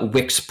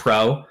 Wix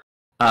Pro,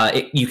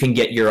 you can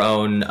get your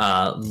own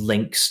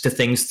links to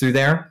things through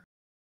there.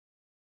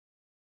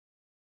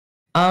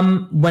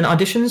 When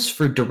auditions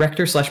for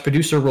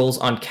director/producer roles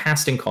on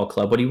Casting Call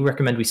Club, what do you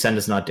recommend we send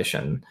as an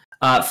audition?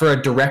 For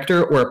a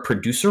director or a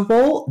producer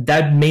role,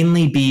 that'd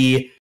mainly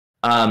be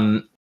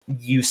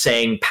you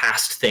saying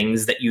past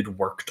things that you'd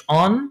worked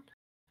on.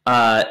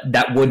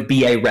 That would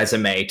be a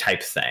resume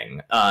type thing.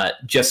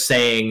 Just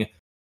saying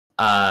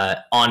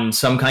on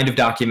some kind of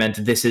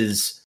document, this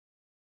is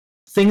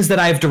things that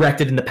I've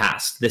directed in the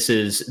past. This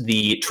is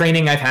the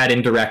training I've had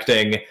in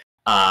directing.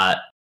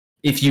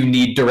 If you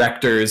need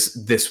directors,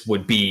 this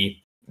would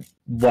be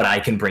what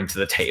I can bring to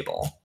the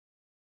table.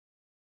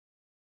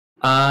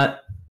 How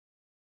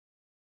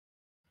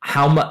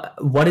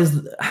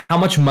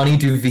much money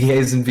do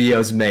VAs and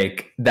VOs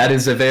make? That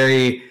is a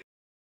very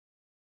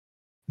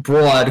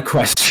broad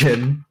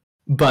question,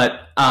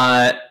 but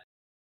I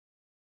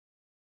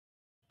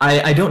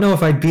don't know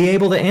if I'd be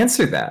able to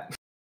answer that.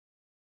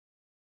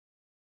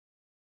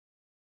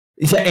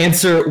 To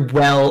answer,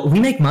 well, we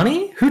make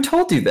money? Who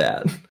told you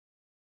that?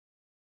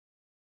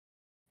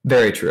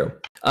 Very true.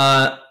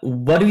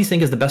 What do you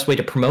think is the best way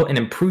to promote and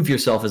improve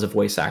yourself as a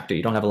voice actor?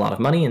 You don't have a lot of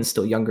money and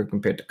still younger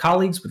compared to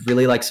colleagues. Would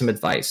really like some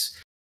advice.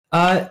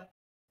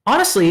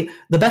 Honestly,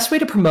 the best way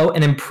to promote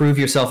and improve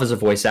yourself as a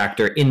voice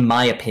actor, in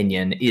my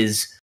opinion,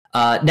 is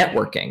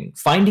networking.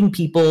 Finding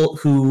people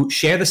who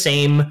share the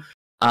same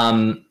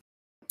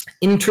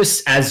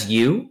interests as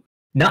you,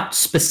 not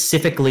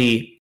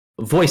specifically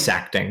voice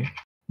acting,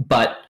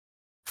 but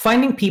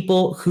finding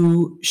people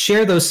who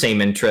share those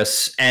same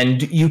interests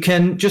and you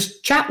can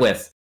just chat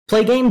with,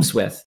 play games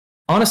with.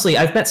 Honestly,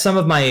 I've met some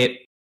of my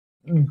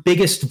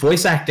biggest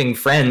voice acting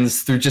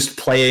friends through just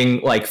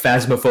playing like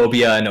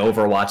Phasmophobia and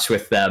Overwatch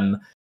with them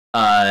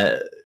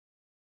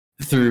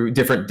through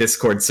different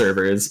Discord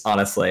servers,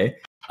 honestly.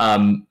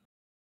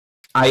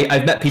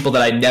 I've met people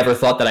that I never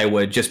thought that I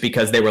would just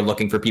because they were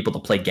looking for people to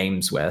play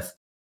games with.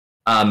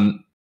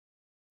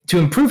 To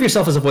improve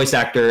yourself as a voice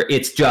actor,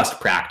 it's just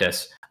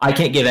practice. I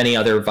can't give any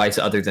other advice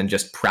other than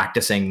just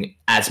practicing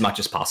as much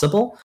as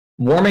possible.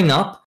 Warming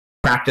up,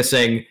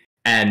 practicing,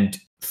 and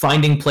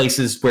finding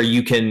places where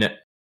you can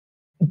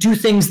do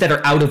things that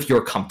are out of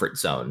your comfort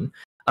zone.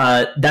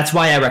 That's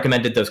why I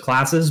recommended those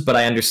classes, but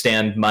I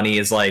understand money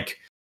is like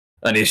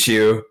an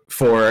issue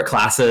for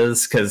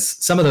classes because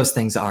some of those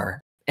things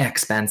are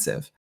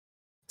expensive.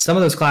 Some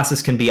of those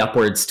classes can be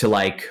upwards to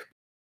like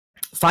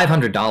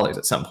 $500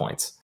 at some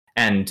points.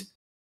 And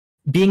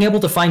being able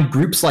to find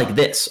groups like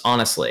this,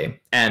 honestly,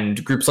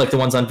 and groups like the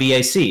ones on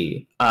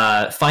VAC,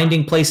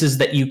 finding places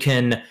that you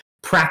can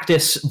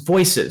practice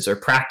voices or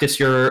practice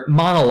your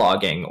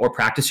monologuing or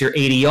practice your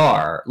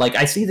ADR. Like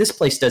I see this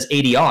place does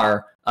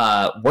ADR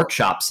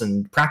workshops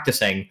and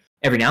practicing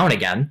every now and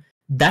again.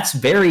 That's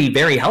very,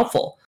 very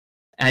helpful.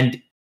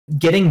 And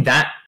getting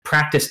that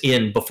practice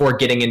in before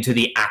getting into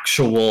the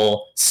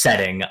actual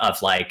setting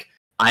of like,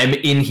 I'm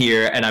in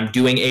here and I'm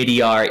doing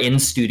ADR in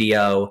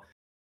studio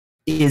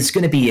is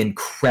going to be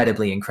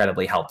incredibly,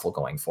 incredibly helpful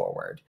going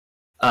forward.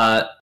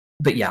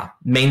 But yeah,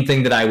 main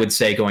thing that I would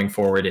say going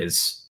forward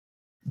is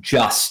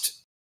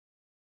just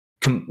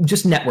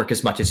network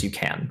as much as you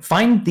can.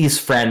 Find these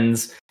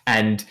friends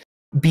and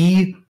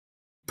be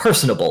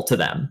personable to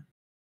them.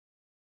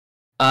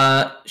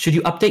 Should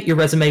you update your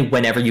resume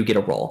whenever you get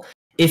a role?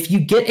 If you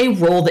get a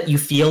role that you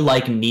feel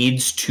like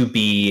needs to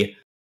be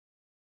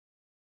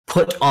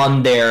put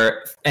on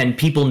there and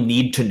people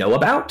need to know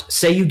about,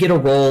 say you get a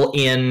role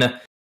in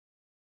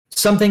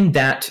something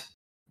that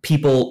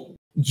people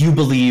you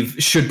believe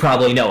should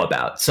probably know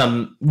about.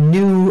 Some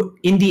new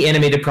indie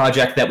animated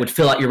project that would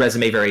fill out your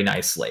resume very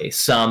nicely.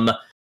 Some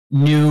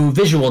new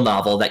visual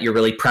novel that you're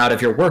really proud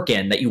of your work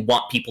in that you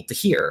want people to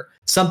hear.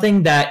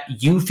 Something that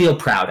you feel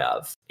proud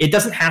of. It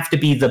doesn't have to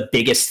be the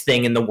biggest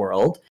thing in the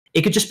world.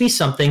 It could just be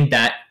something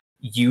that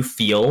you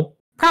feel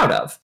proud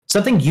of.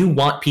 Something you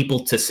want people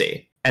to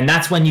see. And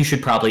that's when you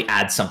should probably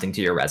add something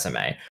to your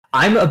resume.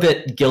 I'm a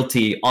bit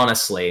guilty,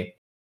 honestly,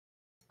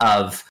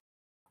 of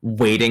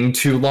waiting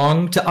too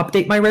long to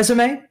update my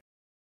resume.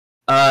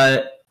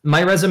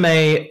 My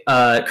resume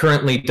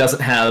currently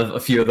doesn't have a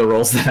few of the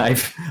roles that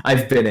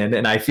I've been in,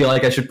 and I feel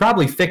like I should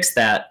probably fix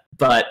that.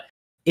 But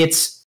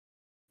it's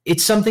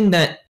something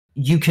that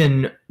you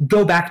can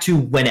go back to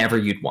whenever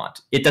you'd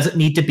want. It doesn't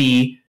need to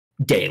be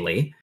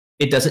daily.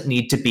 It doesn't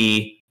need to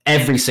be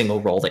every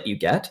single role that you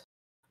get,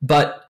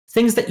 but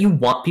things that you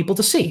want people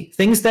to see.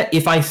 Things that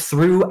if I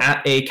threw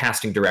at a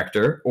casting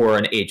director or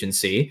an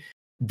agency,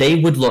 they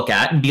would look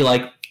at and be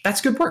like,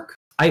 that's good work.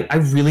 I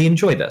really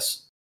enjoy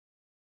this.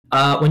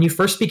 When you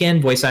first began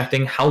voice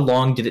acting, how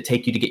long did it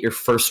take you to get your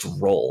first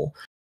role?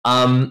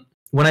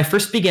 When I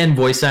first began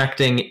voice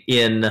acting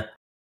in,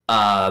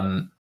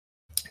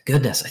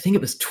 goodness, I think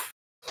it was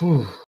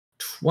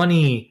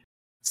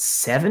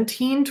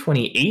 2017,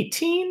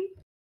 2018?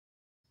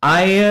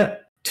 I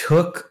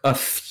took a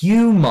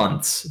few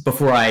months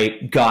before I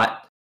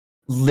got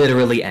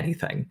literally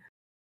anything.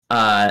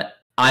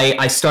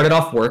 I started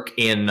off work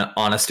in,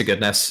 honest to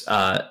goodness,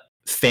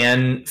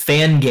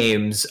 fan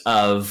games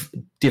of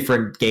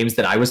different games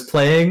that I was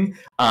playing.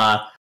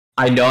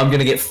 I know I'm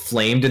gonna get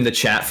flamed in the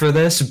chat for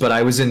this, but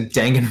I was in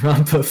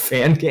Danganronpa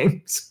fan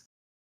games,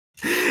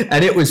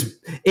 and it was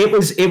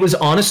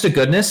honest to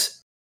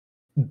goodness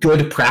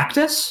good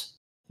practice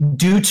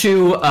due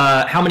to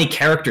how many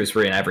characters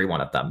were in every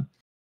one of them.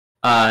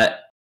 I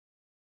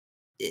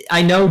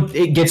know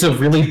it gets a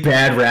really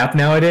bad rap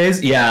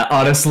nowadays. Yeah,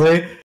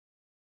 honestly.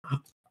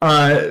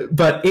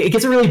 But it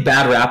gets a really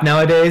bad rap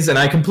nowadays, and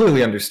I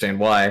completely understand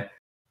why.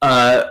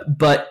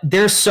 But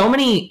there's so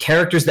many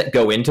characters that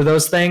go into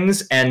those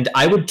things, and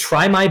I would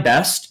try my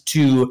best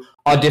to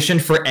audition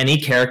for any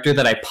character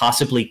that I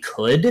possibly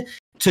could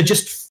to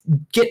just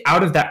get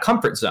out of that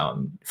comfort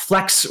zone,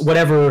 flex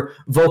whatever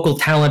vocal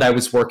talent I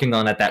was working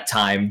on at that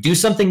time, do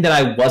something that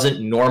I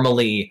wasn't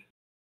normally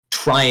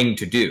trying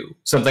to do,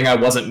 something I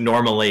wasn't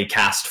normally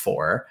cast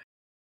for.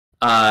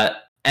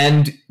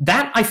 And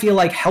that, I feel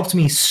like, helped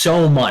me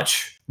so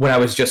much when I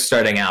was just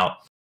starting out.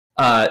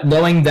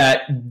 Knowing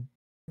that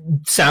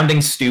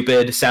sounding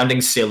stupid,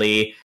 sounding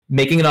silly,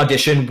 making an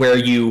audition where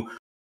you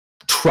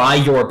try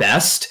your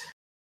best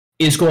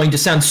is going to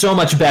sound so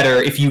much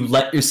better if you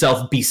let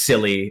yourself be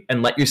silly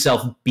and let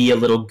yourself be a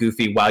little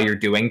goofy while you're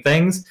doing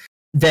things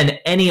than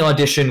any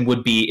audition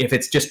would be if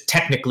it's just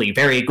technically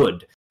very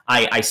good.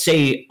 I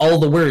say all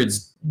the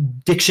words,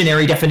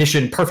 dictionary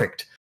definition,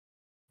 perfect.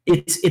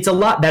 It's a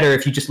lot better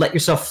if you just let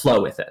yourself flow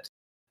with it.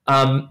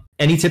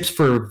 Any tips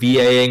for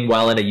VAing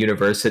while in a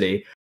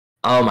university?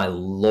 Oh my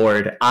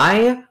lord.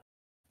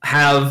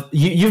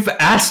 You've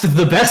asked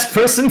the best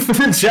person for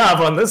the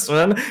job on this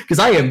one, because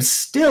I am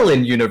still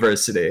in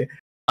university.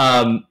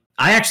 I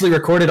actually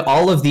recorded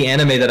all of the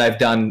anime that I've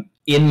done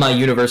in my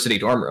university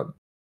dorm room.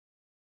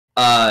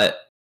 I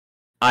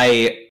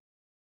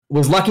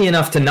was lucky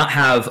enough to not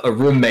have a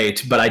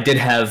roommate, but I did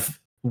have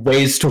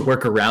ways to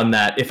work around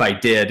that if I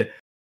did.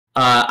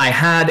 I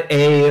had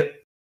a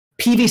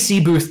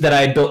PVC booth that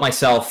I had built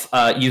myself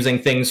using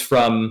things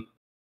from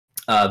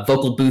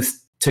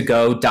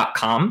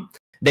vocalbooth2go.com.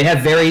 They have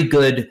very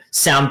good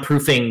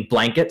soundproofing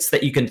blankets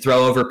that you can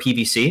throw over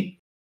PVC.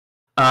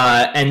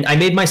 And I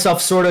made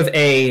myself sort of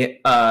a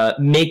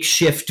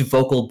makeshift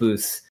vocal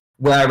booth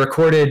where I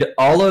recorded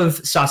all of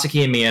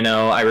Sasaki and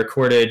Miyano. I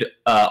recorded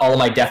all of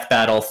my Death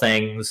Battle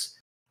things.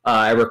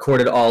 I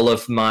recorded all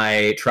of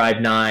my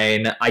Tribe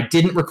 9. I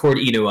didn't record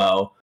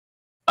Inu-Oh.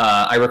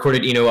 I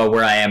recorded Inu-Oh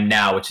where I am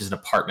now, which is an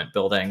apartment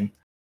building.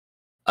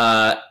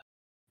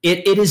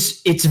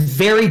 It's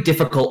very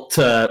difficult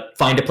to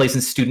find a place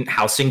in student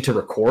housing to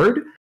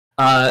record.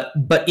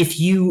 But if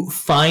you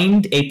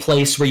find a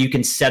place where you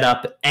can set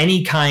up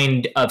any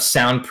kind of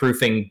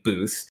soundproofing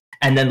booth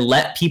and then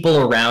let people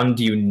around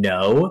you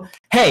know,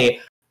 hey,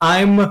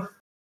 I'm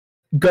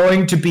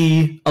going to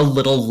be a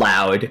little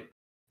loud,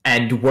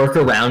 and work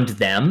around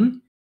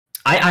them.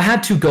 I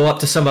had to go up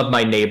to some of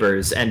my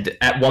neighbors, and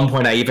at one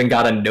point I even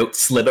got a note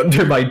slid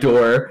under my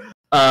door.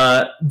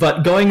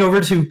 But going over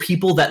to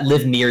people that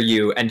live near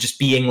you and just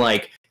being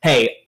like,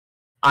 hey,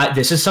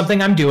 this is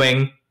something I'm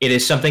doing. It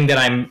is something that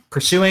I'm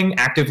pursuing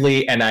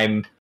actively and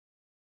I'm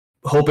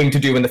hoping to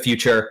do in the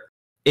future.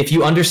 If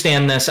you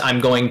understand this, I'm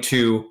going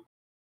to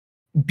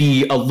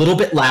be a little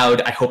bit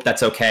loud. I hope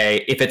that's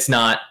okay. If it's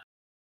not,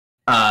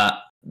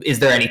 is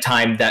there any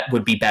time that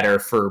would be better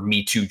for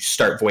me to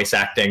start voice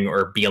acting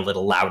or be a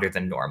little louder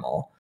than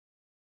normal?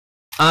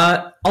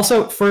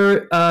 Also,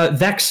 for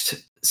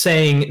Vexed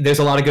saying there's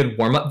a lot of good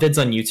warm-up vids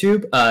on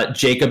YouTube,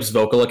 Jacob's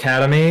Vocal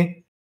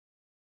Academy,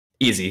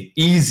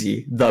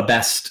 easy, the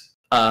best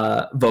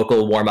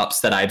vocal warm-ups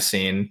that I've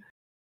seen.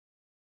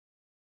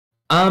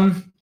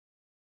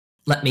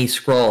 Let me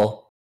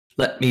scroll.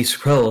 Let me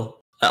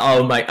scroll.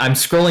 Oh my! I'm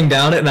scrolling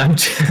down it, and I'm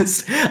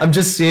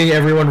just seeing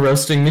everyone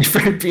roasting me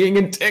for being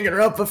in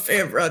Danganronpa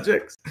fan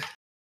projects.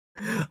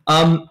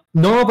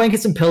 Normal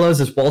blankets and pillows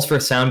as walls for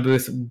a sound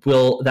booth.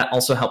 Will that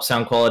also help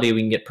sound quality?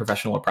 We can get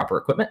professional or proper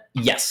equipment.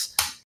 Yes.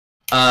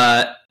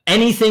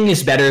 Anything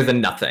is better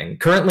than nothing.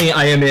 Currently,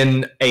 I am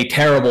in a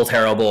terrible,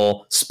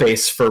 terrible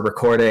space for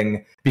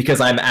recording because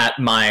I'm at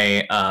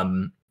my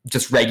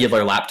just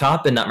regular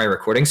laptop and not my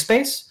recording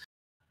space.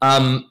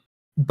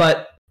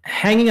 But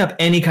hanging up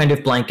any kind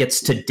of blankets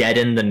to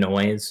deaden the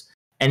noise,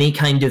 any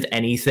kind of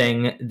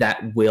anything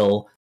that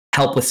will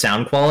help with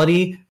sound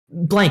quality,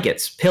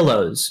 blankets,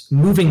 pillows,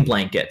 moving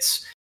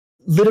blankets,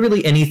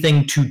 literally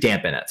anything to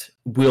dampen it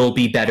will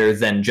be better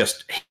than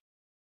just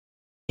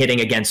hitting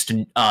against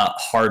a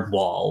hard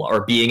wall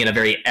or being in a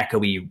very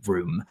echoey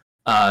room.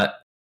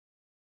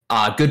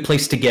 Good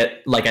place to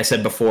get, like I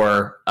said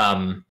before,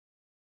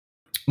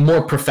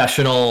 more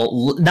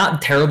professional,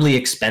 not terribly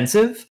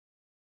expensive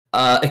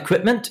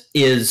equipment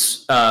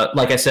is,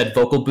 like I said,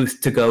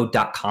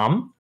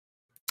 vocalbooth2go.com.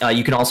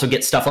 You can also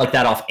get stuff like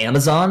that off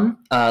Amazon,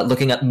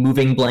 looking at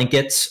moving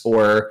blankets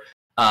or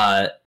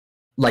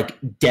like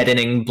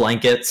deadening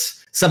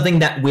blankets, something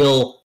that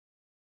will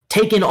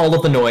take in all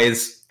of the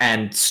noise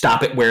and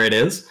stop it where it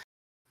is.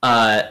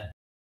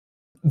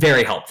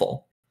 Very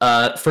helpful.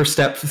 First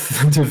step to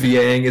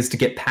VAing is to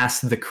get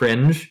past the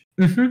cringe.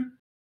 Mm-hmm.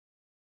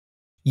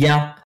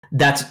 Yeah,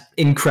 that's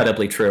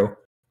incredibly true.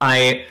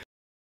 I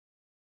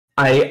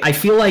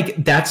feel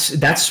like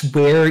that's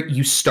where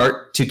you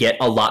start to get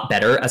a lot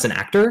better as an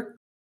actor.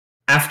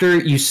 After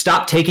you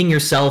stop taking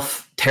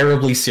yourself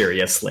terribly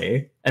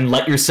seriously and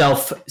let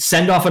yourself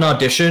send off an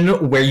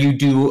audition where you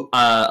do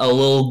a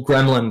little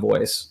gremlin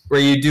voice, where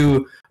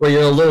you're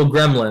a little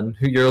gremlin,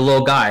 you're a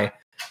little guy.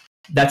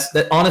 That's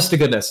honest to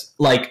goodness.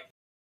 Like,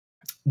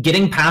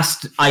 getting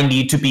past I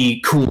need to be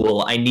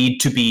cool, I need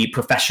to be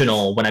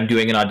professional when I'm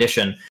doing an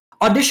audition.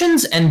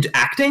 Auditions and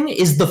acting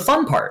is the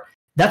fun part.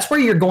 That's where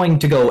you're going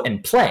to go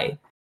and play.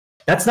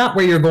 That's not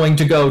where you're going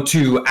to go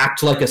to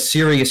act like a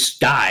serious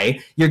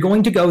guy. You're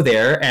going to go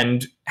there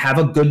and have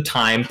a good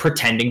time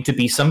pretending to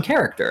be some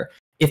character.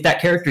 If that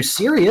character's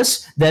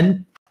serious,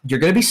 then you're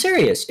going to be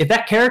serious. If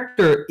that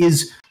character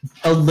is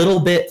a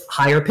little bit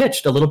higher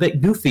pitched, a little bit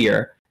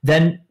goofier,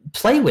 then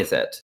play with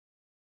it.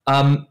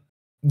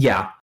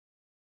 Yeah.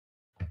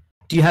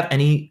 Do you have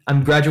any...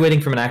 I'm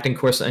graduating from an acting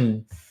course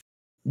and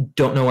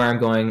don't know where I'm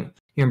going.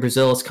 Here in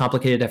Brazil, it's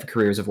complicated to have a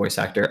career as a voice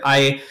actor.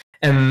 I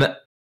am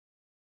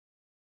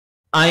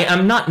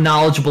not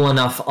knowledgeable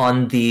enough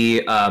on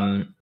the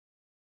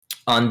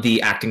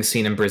acting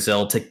scene in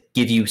Brazil to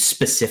give you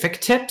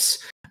specific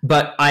tips,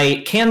 but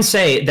I can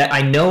say that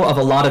I know of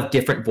a lot of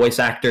different voice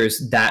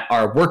actors that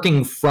are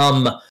working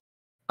from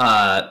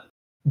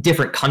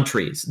different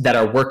countries, that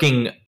are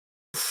working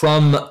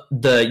from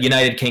the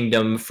United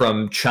Kingdom,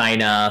 from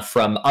China,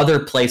 from other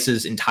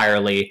places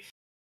entirely.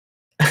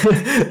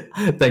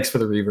 Thanks for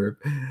the reverb.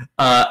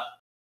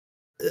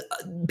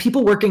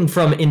 People working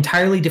from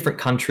entirely different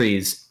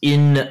countries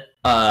in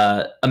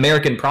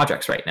American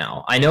projects right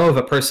now. I know of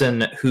a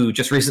person who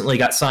just recently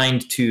got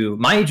signed to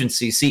my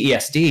agency,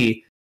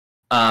 CESD,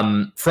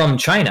 from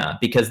China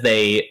because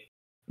they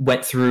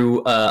went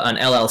through an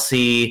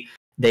LLC.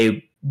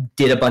 They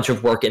did a bunch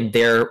of work in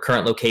their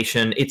current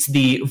location. It's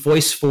the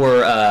voice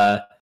for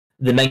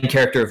the main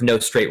character of No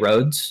Straight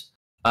Roads.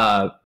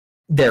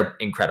 They're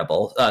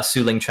incredible.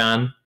 Su Ling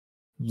Chan,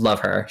 love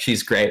her.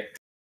 She's great.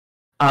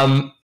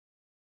 I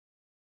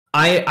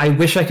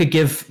wish I could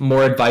give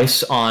more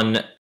advice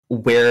on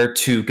where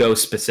to go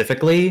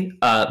specifically,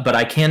 but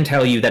I can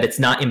tell you that it's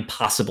not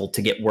impossible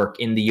to get work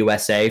in the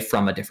USA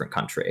from a different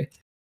country.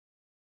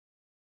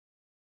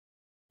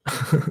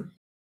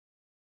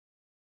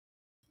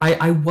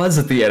 I was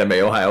at the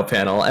Anime Ohio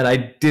panel, and I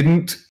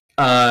didn't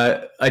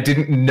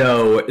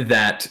know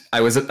that I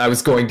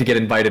was going to get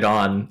invited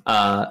on.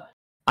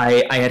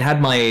 I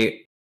had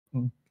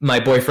my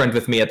boyfriend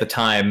with me at the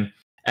time,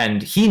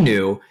 and he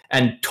knew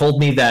and told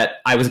me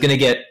that I was going to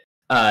get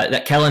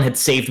that Kellen had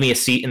saved me a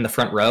seat in the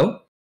front row,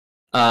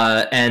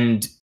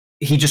 and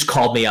he just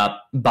called me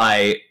up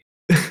by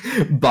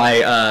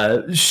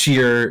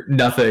sheer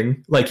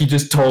nothing. Like, he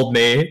just told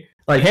me,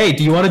 like, "Hey,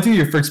 do you want to do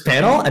your first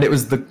panel?" And it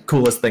was the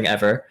coolest thing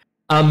ever.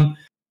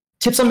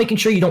 Tips on making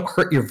sure you don't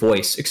hurt your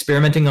voice.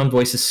 Experimenting on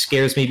voices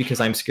scares me because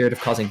I'm scared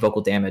of causing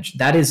vocal damage.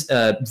 That is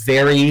a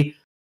very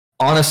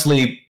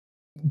honestly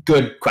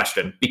good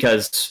question,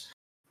 because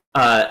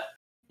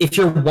if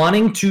you're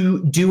wanting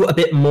to do a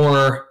bit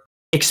more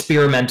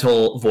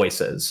experimental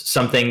voices,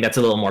 something that's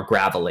a little more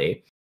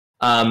gravelly,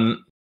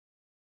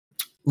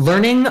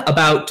 learning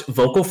about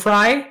vocal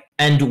fry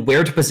and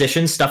where to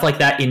position stuff like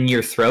that in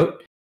your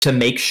throat to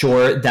make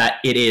sure that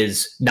it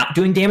is not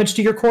doing damage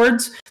to your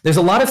cords. There's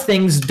a lot of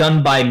things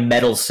done by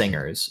metal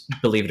singers,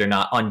 believe it or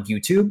not, on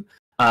YouTube,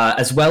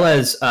 as well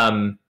as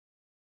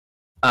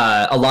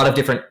a lot of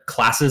different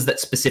classes that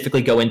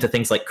specifically go into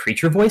things like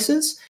creature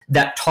voices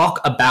that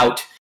talk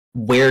about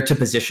where to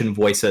position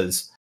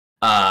voices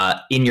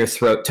in your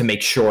throat to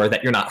make sure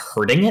that you're not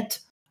hurting it.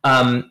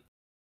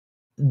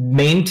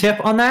 Main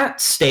tip on that,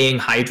 staying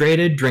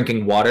hydrated,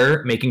 drinking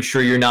water, making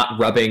sure you're not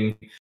rubbing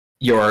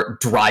your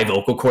dry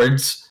vocal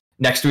cords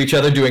next to each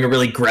other, doing a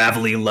really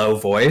gravelly low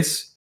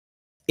voice.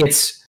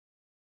 It's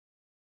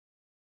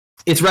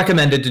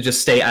recommended to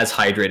just stay as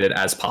hydrated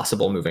as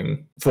possible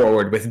moving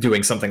forward with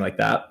doing something like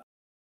that.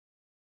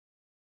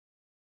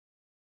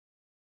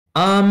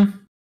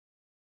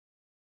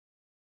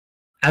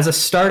 As a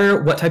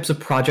starter, what types of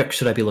projects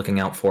should I be looking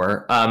out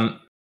for?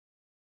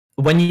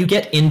 When you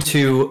get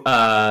into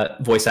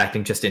voice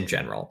acting just in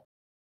general,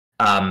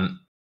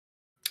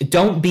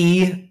 don't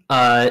be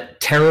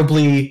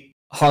terribly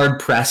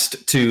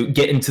hard-pressed to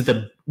get into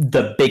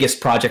the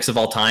biggest projects of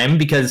all time,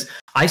 because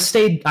I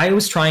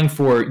was trying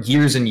for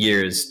years and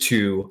years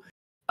to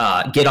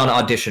get on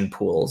audition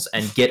pools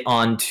and get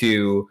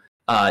onto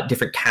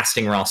different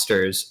casting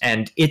rosters,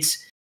 and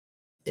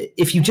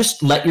if you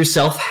just let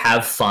yourself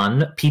have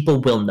fun,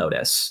 people will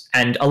notice.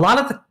 And a lot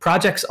of the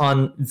projects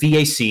on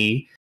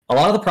VAC, a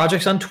lot of the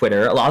projects on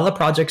Twitter, a lot of the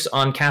projects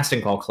on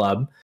Casting Call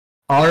Club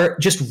are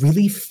just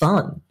really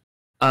fun.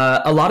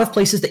 A lot of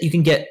places that you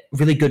can get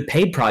really good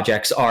paid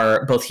projects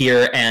are both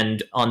here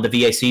and on the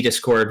VAC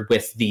Discord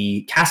with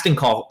the Casting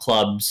Call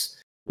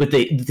Clubs, with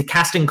the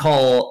Casting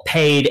Call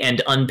paid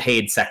and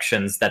unpaid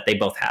sections that they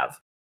both have.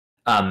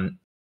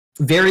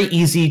 Very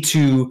easy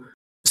to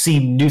see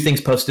new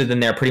things posted in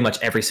there pretty much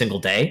every single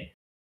day.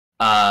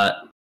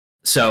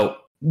 So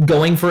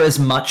going for as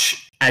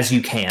much as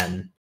you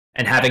can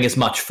and having as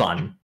much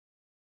fun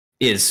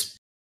is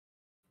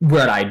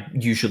what I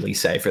usually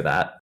say for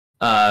that.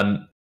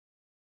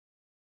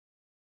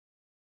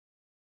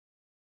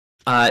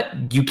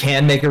 You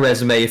can make a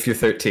resume if you're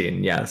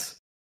 13, yes.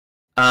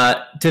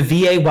 To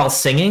VA while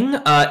singing,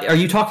 are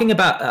you talking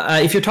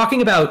about, if you're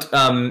talking about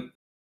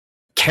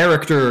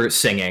character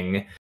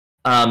singing,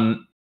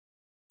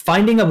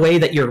 finding a way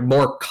that you're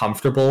more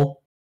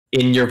comfortable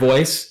in your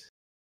voice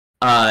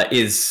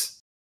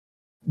is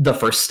the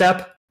first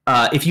step.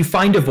 If you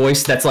find a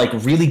voice that's like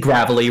really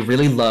gravelly,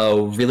 really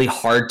low, really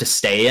hard to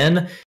stay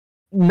in,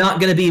 not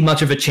going to be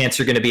much of a chance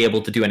you're going to be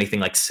able to do anything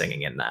like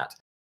singing in that.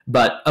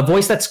 But a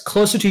voice that's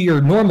closer to your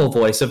normal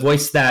voice, a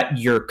voice that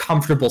you're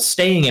comfortable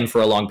staying in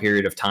for a long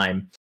period of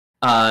time,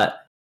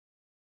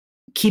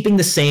 keeping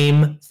the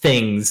same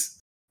things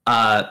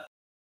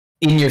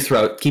in your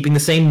throat, keeping the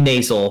same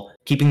nasal,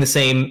 keeping the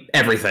same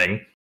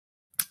everything,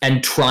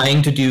 and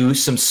trying to do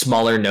some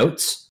smaller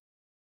notes.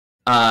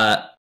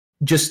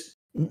 Just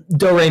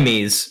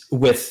do-re-mis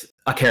with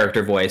a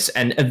character voice,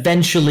 and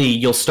eventually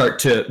you'll start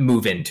to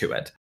move into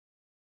it.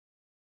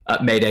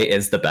 Mayday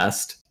is the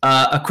best.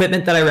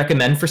 Equipment that I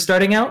recommend for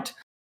starting out?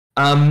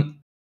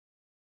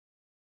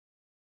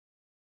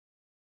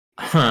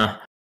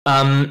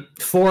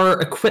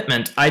 For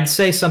equipment, I'd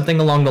say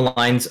something along the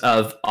lines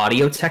of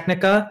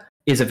Audio-Technica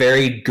is a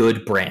very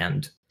good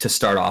brand to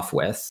start off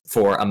with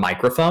for a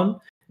microphone.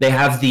 They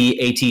have the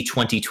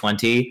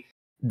AT2020,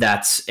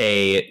 that's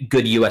a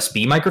good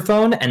USB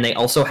microphone, and they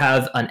also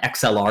have an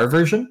XLR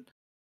version.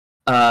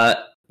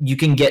 You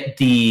can get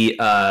the...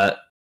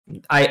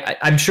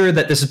 I'm sure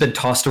that this has been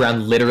tossed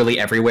around literally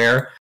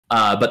everywhere,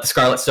 but the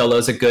Scarlett Solo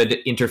is a good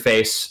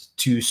interface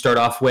to start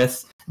off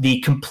with. The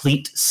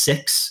Complete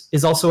 6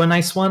 is also a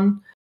nice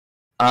one.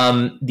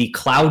 The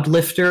Cloud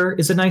Lifter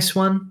is a nice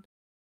one.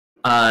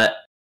 A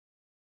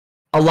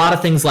lot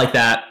of things like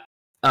that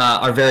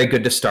are very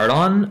good to start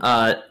on.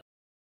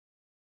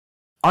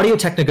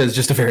 Audio-Technica is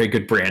just a very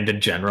good brand in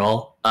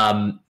general.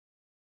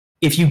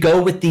 If you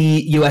go with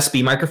the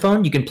USB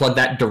microphone, you can plug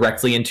that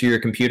directly into your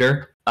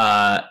computer.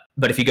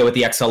 But if you go with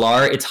the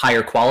XLR, it's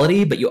higher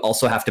quality, but you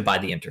also have to buy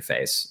the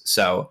interface.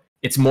 So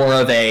it's more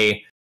of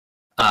a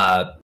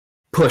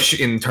push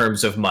in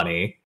terms of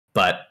money,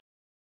 but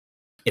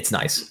it's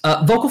nice.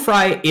 Vocal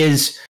Fry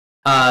is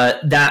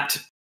that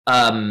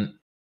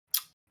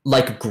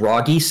like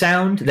groggy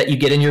sound that you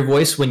get in your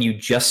voice when you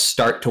just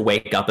start to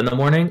wake up in the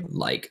morning,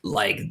 like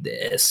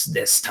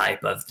this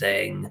type of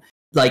thing.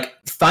 Like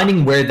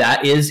finding where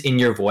that is in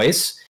your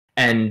voice,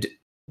 and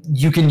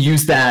you can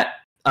use that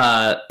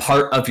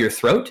part of your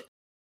throat.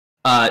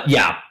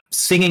 Yeah,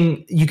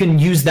 singing, you can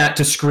use that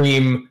to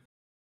scream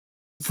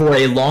for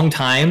a long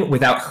time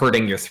without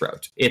hurting your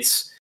throat.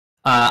 It's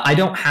I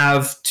don't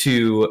have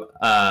too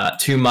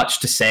much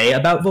to say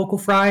about Vocal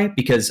Fry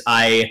because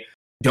I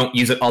don't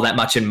use it all that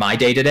much in my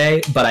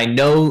day-to-day, but I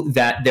know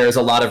that there's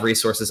a lot of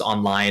resources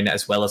online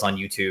as well as on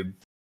YouTube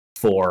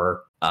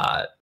for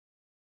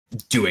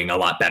doing a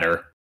lot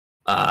better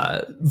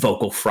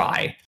Vocal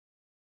Fry.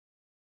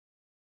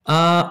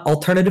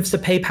 Alternatives to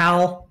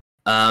PayPal.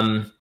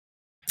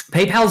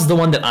 PayPal's the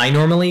one that I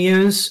normally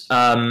use.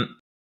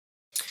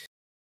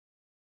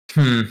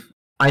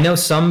 I know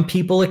some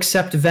people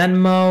accept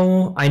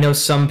Venmo. I know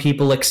some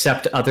people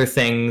accept other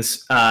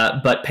things.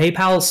 But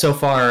PayPal so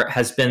far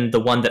has been the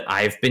one that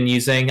I've been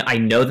using. I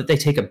know that they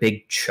take a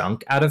big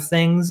chunk out of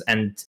things,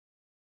 and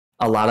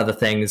a lot of the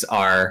things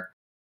are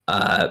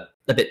a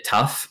bit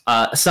tough.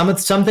 Some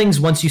things,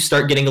 once you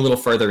start getting a little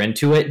further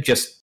into it,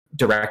 just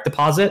direct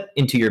deposit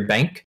into your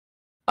bank,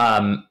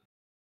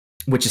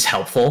 which is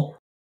helpful.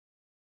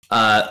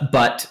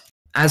 But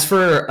as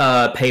for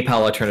a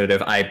PayPal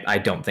alternative, I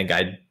don't think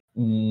I'd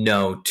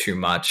know too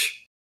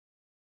much.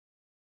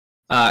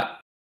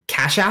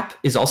 Cash App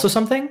is also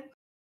something.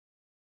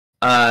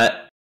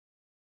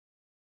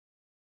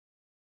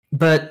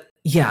 But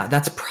yeah,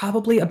 that's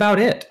probably about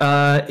it.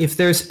 If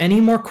there's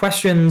any more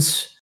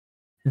questions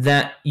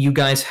that you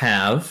guys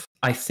have,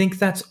 I think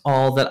that's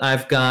all that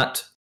I've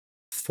got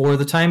for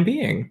the time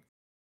being.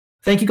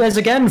 Thank you guys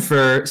again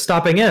for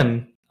stopping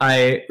in.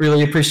 I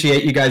really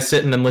appreciate you guys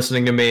sitting and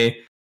listening to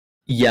me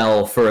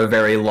yell for a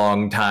very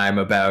long time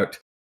about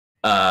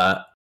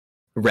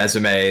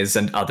resumes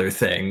and other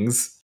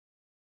things.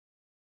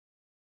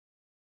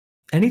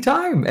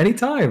 Anytime.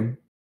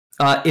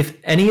 If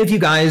any of you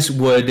guys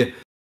would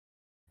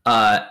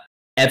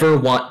ever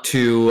want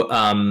to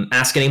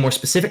ask any more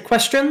specific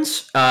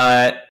questions,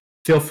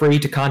 feel free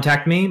to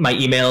contact me. My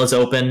email is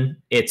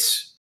open.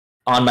 It's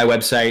on my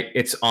website.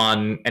 It's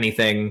on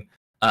anything,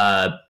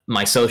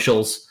 my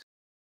socials.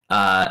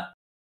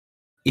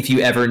 If you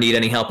ever need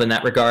any help in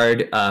that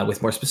regard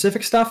with more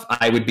specific stuff,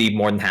 I would be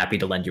more than happy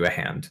to lend you a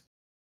hand.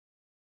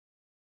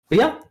 But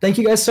yeah, thank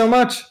you guys so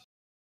much.